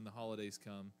relax when the holidays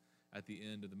come at the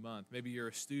end of the month. Maybe you're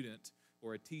a student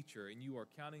or a teacher, and you are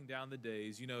counting down the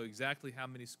days. You know exactly how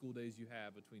many school days you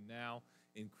have between now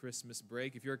and Christmas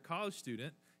break. If you're a college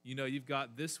student, you know you've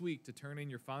got this week to turn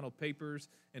in your final papers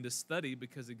and to study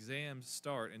because exams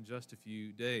start in just a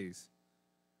few days.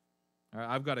 All right,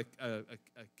 I've got a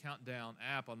countdown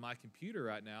app on my computer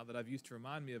right now that I've used to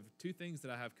remind me of two things that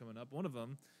I have coming up. One of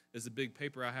them is a big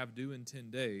paper I have due in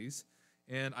 10 days,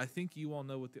 and I think you all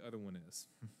know what the other one is.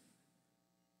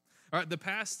 All right, the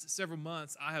past several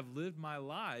months, I have lived my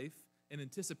life in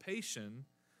anticipation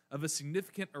of a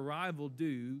significant arrival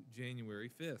due January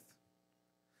 5th.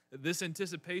 This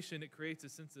anticipation, it creates a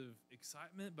sense of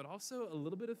excitement, but also a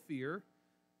little bit of fear,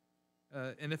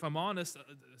 and if I'm honest,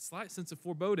 a slight sense of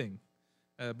foreboding.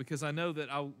 Because I know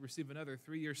that I'll receive another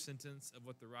 3-year sentence of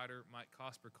what the writer Mike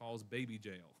Cosper calls baby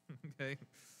jail. Okay,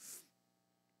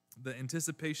 the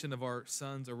anticipation of our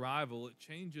son's arrival, it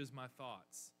changes my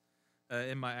thoughts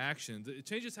and my actions. It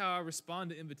changes how I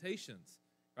respond to invitations.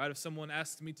 Right, if someone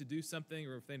asks me to do something,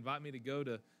 or if they invite me to go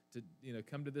to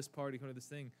come to this party, come to this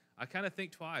thing, I kind of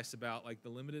think twice about like the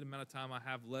limited amount of time I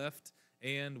have left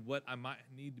and what I might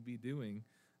need to be doing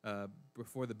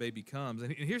before the baby comes.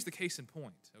 And here's the case in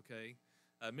point. Okay.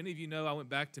 Many of you know I went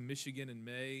back to Michigan in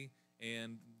May,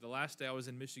 and the last day I was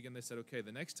in Michigan, they said, okay,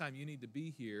 the next time you need to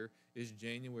be here is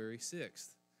January 6th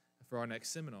for our next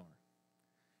seminar.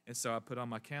 And so I put on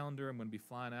my calendar, I'm going to be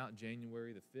flying out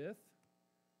January the 5th.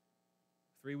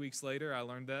 3 weeks later, I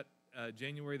learned that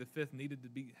January the 5th needed to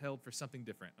be held for something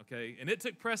different, okay? And it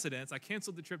took precedence. I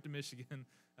canceled the trip to Michigan.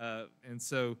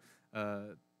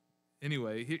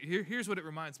 Anyway, here's what it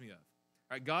reminds me of.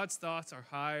 Right, God's thoughts are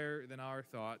higher than our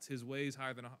thoughts. His ways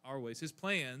higher than our ways. His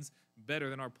plans better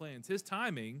than our plans. His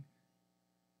timing,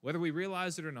 whether we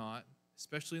realize it or not,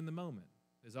 especially in the moment,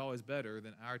 is always better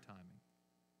than our timing.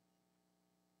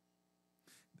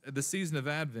 At the season of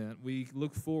Advent, we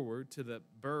look forward to the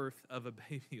birth of a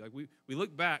baby. Like we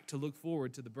look back to look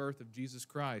forward to the birth of Jesus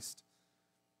Christ.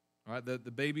 All right, the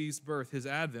baby's birth, his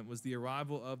advent, was the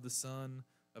arrival of the Son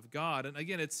of God. And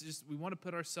again, it's just we want to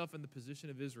put ourselves in the position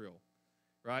of Israel.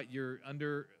 Right? You're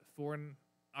under foreign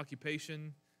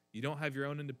occupation. You don't have your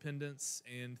own independence,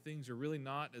 and things are really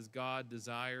not as God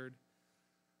desired.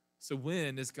 So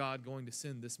when is God going to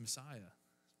send this Messiah?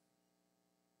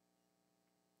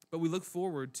 But we look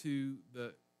forward to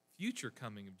the future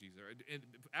coming of Jesus. And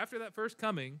after that first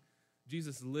coming,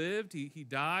 Jesus lived, he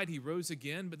died, he rose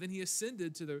again, but then he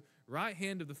ascended to the right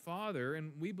hand of the Father,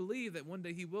 and we believe that one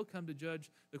day he will come to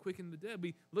judge the quick and the dead.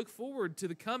 We look forward to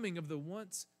the coming of the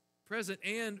once present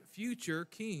and future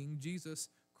King, Jesus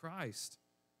Christ.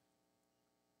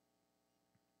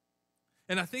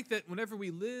 And I think that whenever we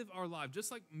live our life,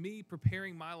 just like me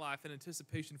preparing my life in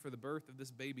anticipation for the birth of this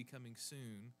baby coming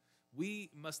soon, we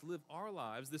must live our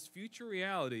lives, this future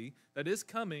reality that is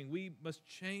coming, we must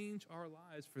change our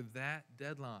lives for that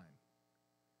deadline.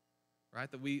 Right?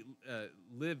 That we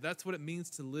live, that's what it means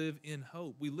to live in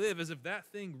hope. We live as if that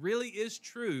thing really is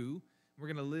true. We're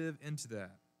going to live into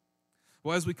that.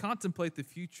 Well, as we contemplate the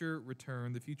future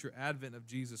return, the future advent of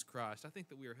Jesus Christ, I think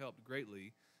that we are helped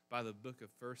greatly by the book of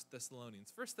 1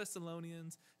 Thessalonians. 1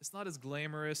 Thessalonians, it's not as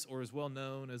glamorous or as well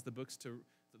known as the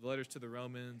letters to the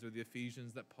Romans or the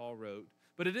Ephesians that Paul wrote,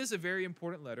 but it is a very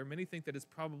important letter. Many think that it's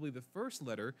probably the first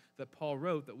letter that Paul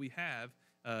wrote that we have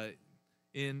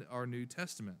in our New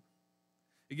Testament.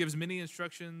 It gives many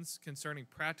instructions concerning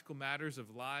practical matters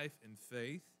of life and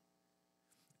faith.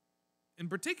 And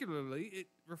particularly, it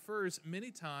refers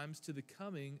many times to the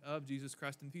coming of Jesus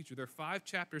Christ in the future. There are 5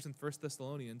 chapters in 1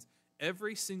 Thessalonians.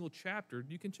 Every single chapter,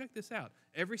 you can check this out,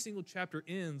 every single chapter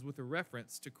ends with a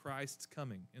reference to Christ's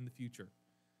coming in the future,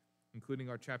 including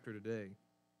our chapter today.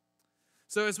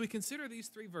 So as we consider these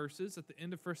 3 verses at the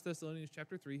end of 1 Thessalonians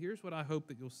chapter 3, here's what I hope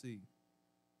that you'll see.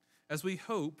 As we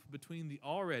hope between the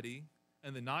already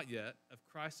and the not yet of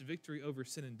Christ's victory over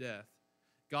sin and death,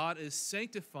 God is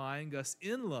sanctifying us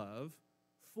in love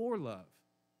for love,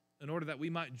 in order that we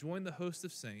might join the host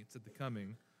of saints at the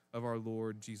coming of our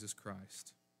Lord Jesus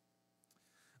Christ.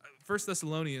 1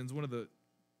 Thessalonians, one of the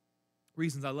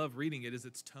reasons I love reading it is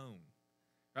its tone.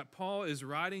 Right? Paul is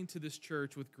writing to this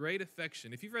church with great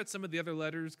affection. If you've read some of the other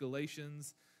letters,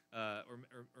 Galatians,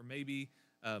 or maybe,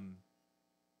 I'm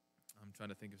trying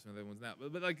to think of some other ones now,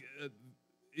 but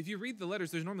if you read the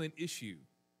letters, there's normally an issue.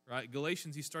 Right?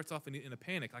 Galatians, he starts off in a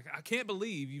panic. Like, I can't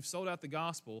believe you've sold out the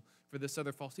gospel for this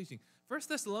other false teaching. 1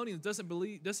 Thessalonians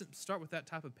doesn't start with that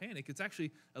type of panic. It's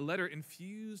actually a letter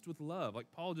infused with love. Like,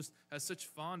 Paul just has such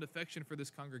fond affection for this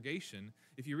congregation.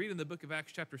 If you read in the book of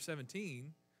Acts chapter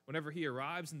 17, whenever he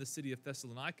arrives in the city of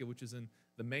Thessalonica, which is in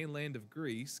the mainland of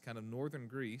Greece, kind of northern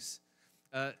Greece,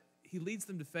 he leads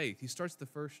them to faith. He starts the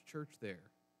first church there.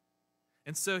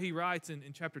 And so he writes in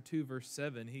chapter 2, verse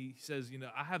 7, he says,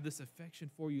 I have this affection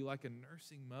for you like a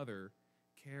nursing mother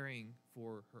caring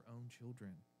for her own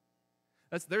children.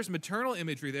 There's maternal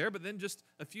imagery there, but then just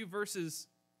a few verses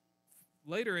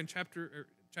later in chapter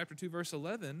 2, verse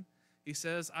 11, he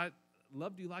says, I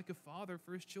loved you like a father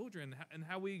for his children, and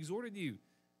how we exhorted you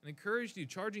and encouraged you,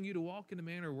 charging you to walk in a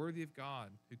manner worthy of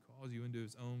God, who calls you into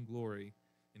his own glory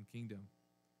and kingdom.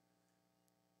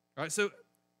 All right, so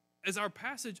as our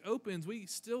passage opens, we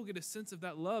still get a sense of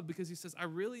that love because he says, I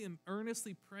really am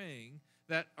earnestly praying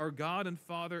that our God and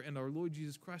Father and our Lord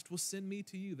Jesus Christ will send me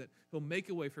to you, that he'll make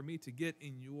a way for me to get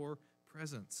in your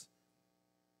presence.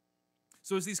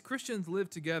 So as these Christians live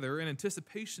together in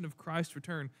anticipation of Christ's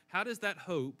return, how does that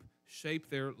hope shape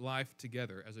their life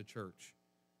together as a church?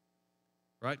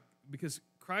 Right? Because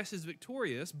Christ is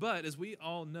victorious, but as we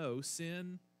all know,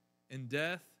 sin and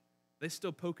death, they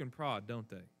still poke and prod, don't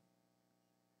they?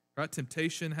 Right?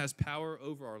 Temptation has power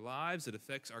over our lives. It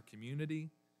affects our community.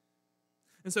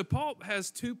 And so Paul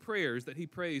has 2 prayers that he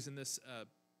prays in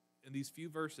these few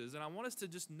verses, and I want us to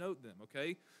just note them,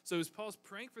 okay? So as Paul's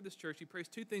praying for this church, he prays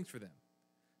 2 things for them.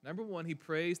 Number 1, he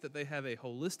prays that they have a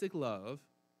holistic love,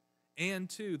 and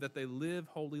 2, that they live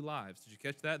holy lives. Did you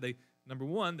catch that? Number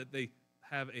 1, that they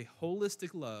have a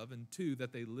holistic love, and 2,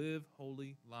 that they live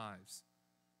holy lives.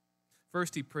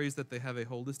 First, he prays that they have a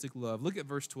holistic love. Look at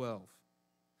verse 12.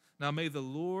 Now may the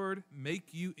Lord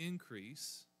make you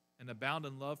increase and abound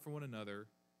in love for one another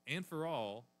and for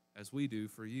all, as we do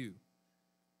for you.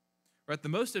 Right? The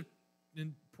most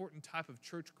important type of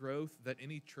church growth that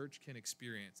any church can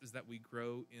experience is that we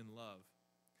grow in love.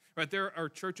 Right? There are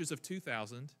churches of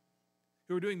 2,000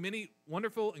 who are doing many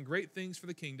wonderful and great things for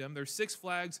the kingdom. There's 6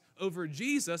 flags over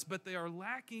Jesus, but they are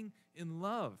lacking in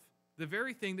love, the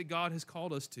very thing that God has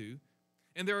called us to.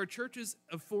 And there are churches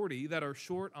of 40 that are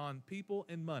short on people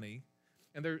and money,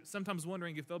 and they're sometimes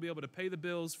wondering if they'll be able to pay the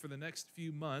bills for the next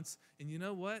few months. And you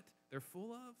know what they're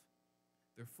full of?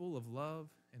 They're full of love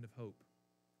and of hope.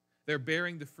 They're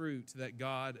bearing the fruit that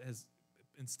God has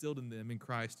instilled in them in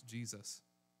Christ Jesus.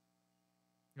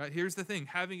 Right? Here's the thing.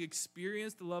 Having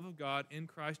experienced the love of God in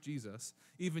Christ Jesus,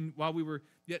 even while we were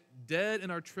yet dead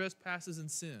in our trespasses and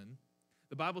sin,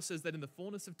 the Bible says that in the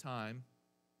fullness of time,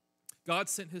 God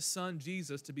sent his son,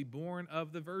 Jesus, to be born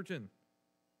of the virgin,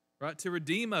 right? To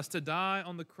redeem us, to die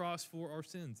on the cross for our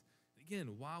sins.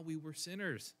 Again, while we were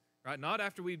sinners, right? Not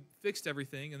after we'd fixed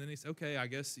everything and then he said, okay, I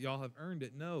guess y'all have earned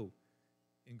it. No.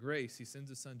 In grace, he sends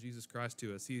his son, Jesus Christ,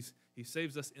 to us. He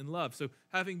saves us in love. So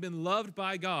having been loved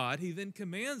by God, he then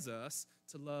commands us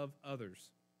to love others.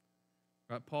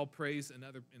 Right? Paul prays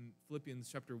another in Philippians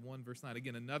chapter 1, verse 9.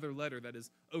 Again, another letter that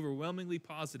is overwhelmingly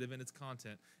positive in its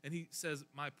content. And he says,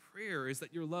 my prayer is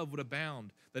that your love would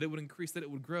abound, that it would increase, that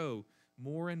it would grow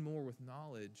more and more with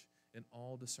knowledge and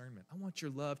all discernment. I want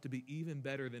your love to be even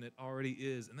better than it already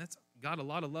is. And that's got a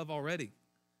lot of love already.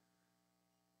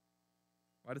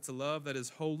 Right? It's a love that is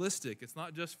holistic. It's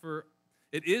not just for,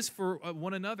 it is for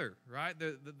one another, right?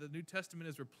 The New Testament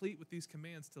is replete with these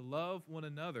commands to love one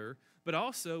another, but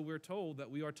also we're told that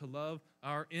we are to love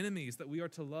our enemies, that we are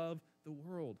to love the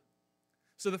world.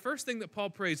 So the first thing that Paul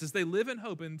prays is they live in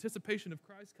hope, in anticipation of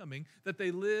Christ's coming, that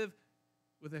they live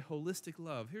with a holistic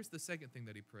love. Here's the second thing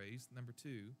that he prays, number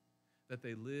 2, that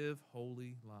they live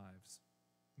holy lives.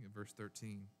 Look at verse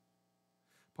 13.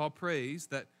 Paul prays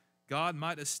that God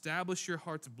might establish your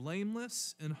hearts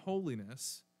blameless in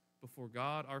holiness before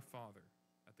God our Father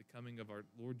at the coming of our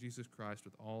Lord Jesus Christ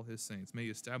with all his saints. May he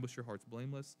establish your hearts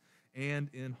blameless and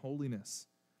in holiness.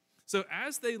 So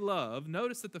as they love,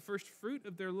 notice that the first fruit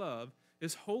of their love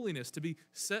is holiness, to be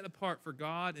set apart for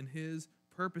God and his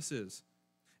purposes.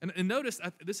 And notice,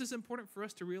 this is important for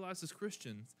us to realize as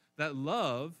Christians, that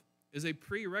love is a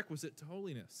prerequisite to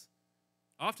holiness.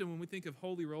 Often when we think of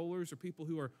holy rollers or people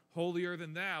who are holier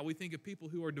than thou, we think of people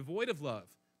who are devoid of love.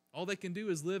 All they can do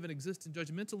is live and exist in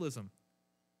judgmentalism.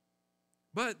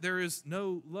 But there's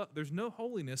no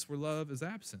holiness where love is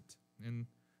absent. And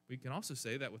we can also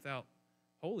say that without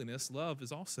holiness, love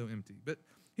is also empty. But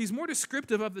he's more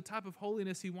descriptive of the type of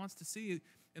holiness he wants to see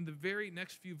in the very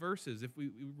next few verses. If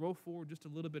we roll forward just a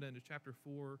little bit into chapter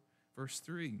 4, verse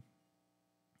 3,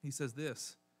 he says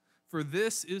this, "For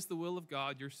this is the will of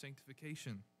God, your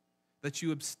sanctification, that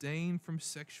you abstain from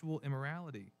sexual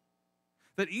immorality,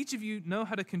 that each of you know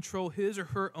how to control his or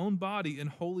her own body in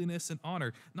holiness and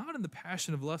honor, not in the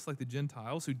passion of lust like the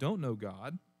Gentiles who don't know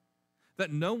God,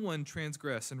 that no one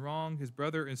transgress and wrong his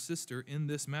brother and sister in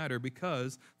this matter,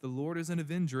 because the Lord is an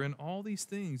avenger in all these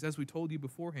things, as we told you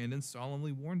beforehand and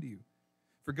solemnly warned you.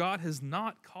 For God has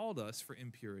not called us for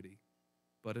impurity,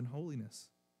 but in holiness.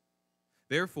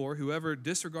 Therefore, whoever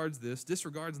disregards this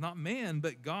disregards not man,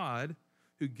 but God,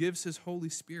 who gives his Holy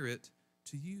Spirit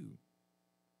to you."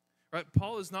 Right?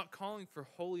 Paul is not calling for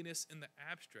holiness in the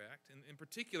abstract. And in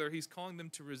particular, he's calling them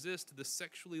to resist the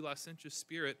sexually licentious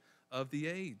spirit of the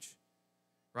age.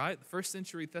 Right? The first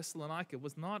century Thessalonica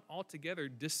was not altogether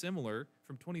dissimilar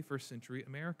from 21st century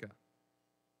America.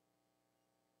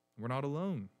 We're not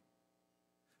alone.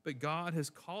 But God has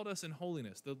called us in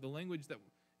holiness. The language that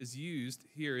is used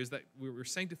here is that we're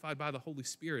sanctified by the Holy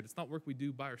Spirit. It's not work we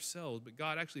do by ourselves, but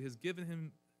God actually has given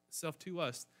himself to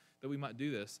us that we might do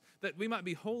this, that we might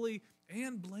be holy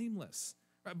and blameless.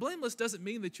 Right? Blameless doesn't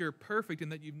mean that you're perfect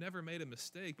and that you've never made a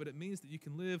mistake, but it means that you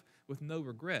can live with no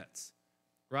regrets.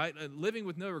 Right? Living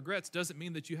with no regrets doesn't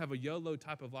mean that you have a YOLO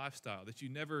type of lifestyle, that you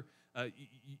never,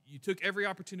 you took every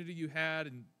opportunity you had,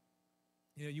 and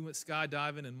you went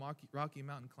skydiving and Rocky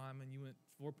Mountain climbing. You went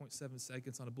 4.7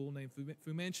 seconds on a bull named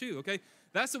Fu Manchu, okay?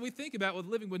 That's what we think about with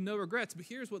living with no regrets. But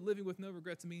here's what living with no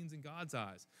regrets means in God's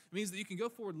eyes. It means that you can go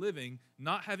forward living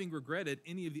not having regretted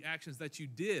any of the actions that you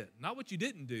did. Not what you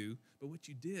didn't do, but what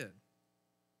you did.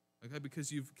 Okay?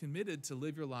 Because you've committed to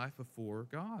live your life before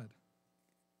God.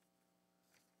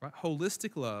 Right?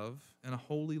 Holistic love and a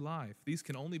holy life. These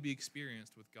can only be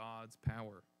experienced with God's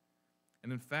power.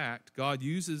 And in fact, God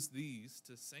uses these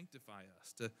to sanctify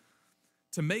us,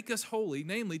 to make us holy,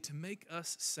 namely to make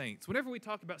us saints. Whenever we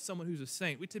talk about someone who's a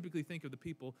saint, we typically think of the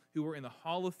people who are in the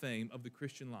hall of fame of the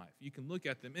Christian life. You can look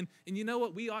at them, and you know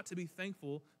what? We ought to be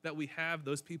thankful that we have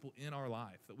those people in our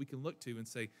life that we can look to and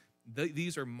say,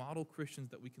 these are model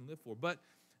Christians that we can live for. But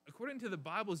according to the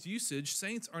Bible's usage,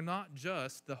 saints are not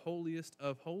just the holiest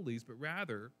of holies, but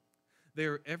rather they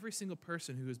are every single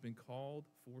person who has been called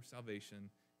for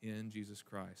salvation in Jesus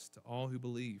Christ, to all who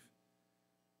believe,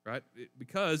 right?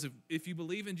 Because if you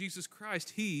believe in Jesus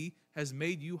Christ, he has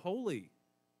made you holy.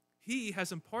 He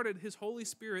has imparted his Holy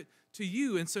Spirit to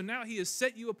you, and so now he has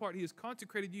set you apart. He has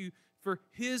consecrated you for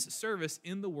his service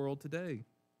in the world today.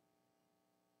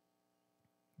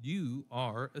 You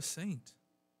are a saint.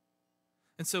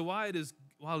 And so while it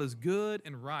is good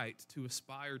and right to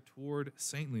aspire toward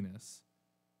saintliness,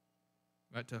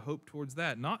 right, to hope towards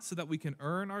that, not so that we can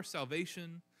earn our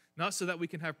salvation, not so that we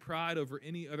can have pride over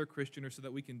any other Christian or so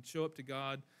that we can show up to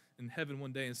God in heaven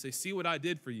one day and say, see what I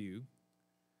did for you,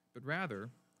 but rather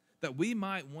that we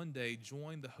might one day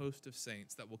join the host of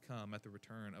saints that will come at the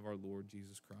return of our Lord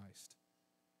Jesus Christ.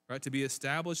 Right? To be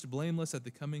established blameless at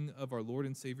the coming of our Lord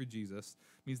and Savior Jesus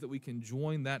means that we can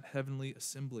join that heavenly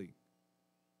assembly.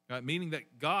 Right? Meaning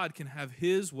that God can have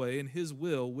his way and his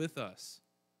will with us.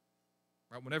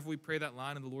 Right? Whenever we pray that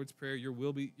line in the Lord's Prayer, your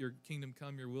kingdom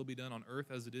come, your will be done on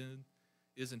earth as it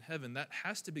is in heaven, that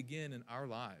has to begin in our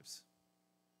lives.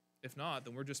 If not,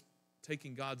 then we're just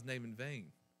taking God's name in vain.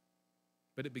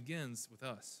 But it begins with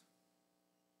us.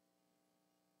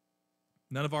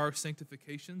 None of our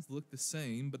sanctifications look the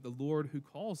same, but the Lord who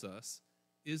calls us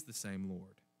is the same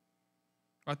Lord.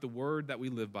 Right? The word that we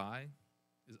live by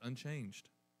is unchanged.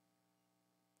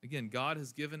 Again, God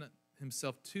has given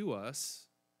himself to us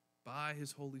by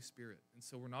his Holy Spirit, and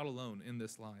so we're not alone in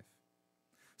this life.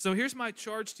 So here's my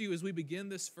charge to you as we begin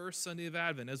this first Sunday of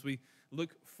Advent, as we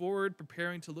look forward,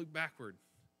 preparing to look backward,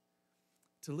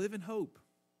 to live in hope.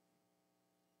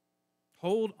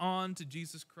 Hold on to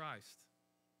Jesus Christ.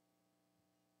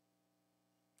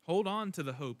 Hold on to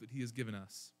the hope that he has given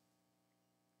us.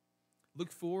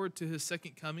 Look forward to his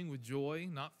second coming with joy,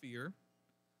 not fear,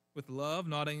 with love,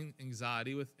 not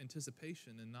anxiety, with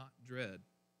anticipation and not dread.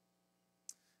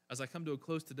 As I come to a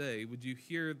close today, would you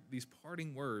hear these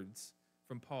parting words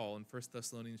from Paul in 1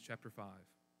 Thessalonians chapter 5?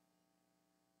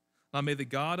 Now may the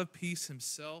God of peace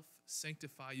himself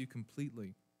sanctify you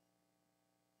completely,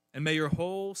 and may your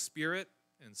whole spirit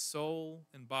and soul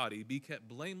and body be kept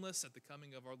blameless at the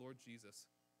coming of our Lord Jesus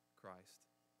Christ.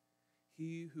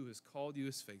 He who has called you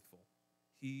is faithful.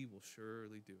 He will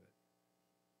surely do it.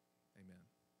 Amen.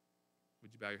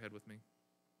 Would you bow your head with me?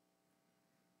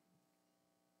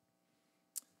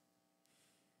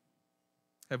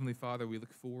 Heavenly Father, we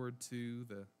look forward to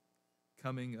the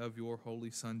coming of your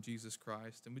holy Son, Jesus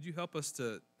Christ. And would you help us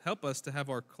to have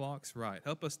our clocks right?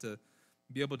 Help us to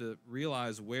be able to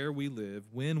realize where we live,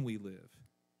 when we live.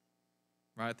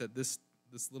 Right? That this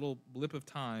little blip of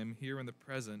time here in the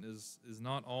present is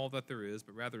not all that there is,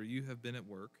 but rather you have been at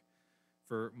work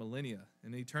for millennia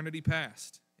and eternity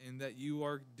past, and that you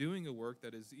are doing a work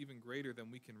that is even greater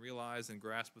than we can realize and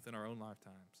grasp within our own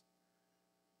lifetimes.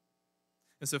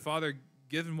 And so, Father,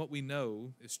 given what we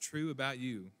know is true about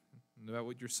you and about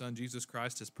what your Son, Jesus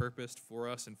Christ, has purposed for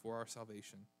us and for our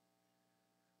salvation,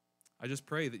 I just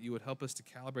pray that you would help us to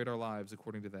calibrate our lives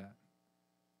according to that.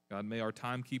 God, may our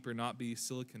timekeeper not be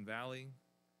Silicon Valley.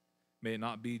 May it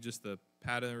not be just the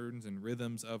patterns and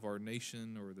rhythms of our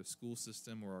nation or the school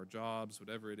system or our jobs,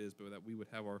 whatever it is, but that we would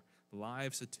have our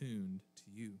lives attuned to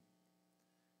you.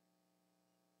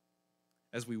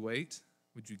 As we wait,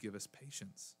 would you give us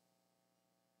patience?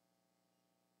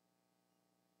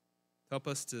 Help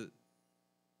us to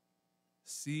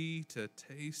see, to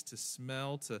taste, to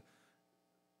smell, to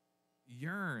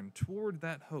yearn toward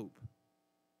that hope,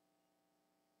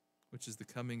 which is the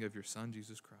coming of your Son,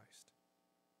 Jesus Christ.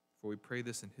 For we pray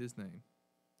this in his name.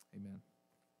 Amen.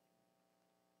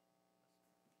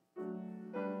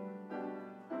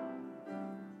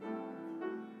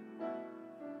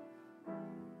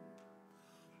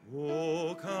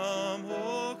 O come,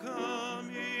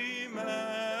 Emmanuel,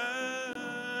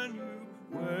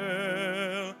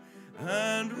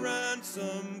 and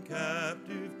ransom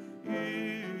captive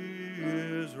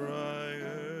Israel,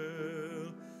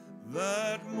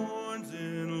 that mourns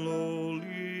in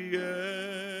lowly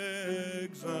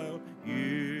exile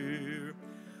here,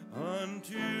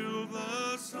 until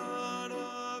the Son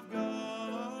of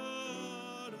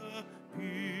God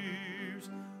appears.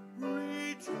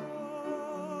 Rejoice,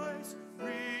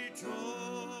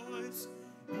 rejoice,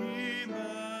 Emmanuel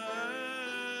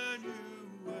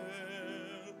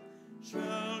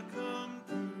shall come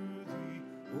to thee,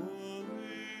 O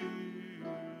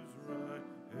Israel.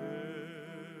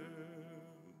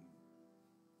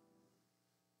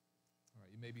 All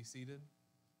right, you may be seated.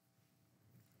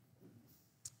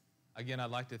 Again,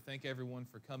 I'd like to thank everyone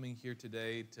for coming here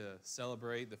today to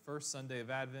celebrate the first Sunday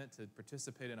of Advent, to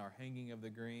participate in our hanging of the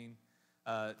green.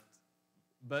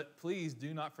 But please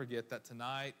do not forget that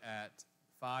tonight at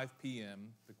 5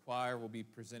 p.m., the choir will be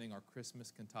presenting our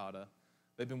Christmas cantata.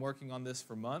 They've been working on this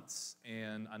for months,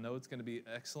 and I know it's going to be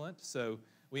excellent. So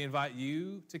we invite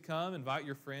you to come, invite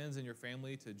your friends and your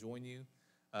family to join you.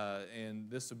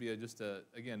 And this will be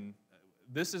again,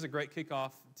 this is a great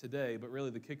kickoff today, but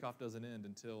really the kickoff doesn't end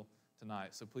until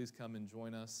tonight. So please come and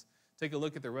join us. Take a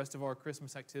look at the rest of our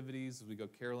Christmas activities as we go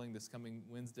caroling this coming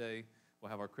Wednesday.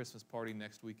 We'll have our Christmas party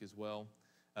next week as well.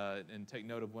 And take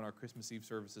note of when our Christmas Eve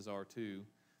services are too.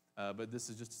 But this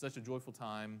is just such a joyful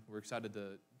time. We're excited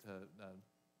to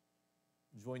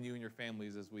join you and your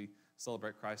families as we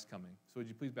celebrate Christ's coming. So would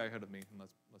you please bow your head with me and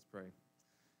let's pray.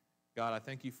 God, I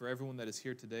thank you for everyone that is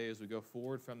here today as we go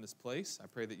forward from this place. I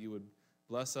pray that you would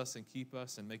bless us and keep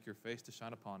us and make your face to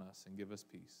shine upon us and give us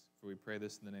peace. For we pray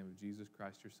this in the name of Jesus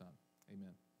Christ, your Son.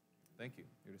 Amen. Thank you.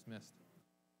 You're dismissed.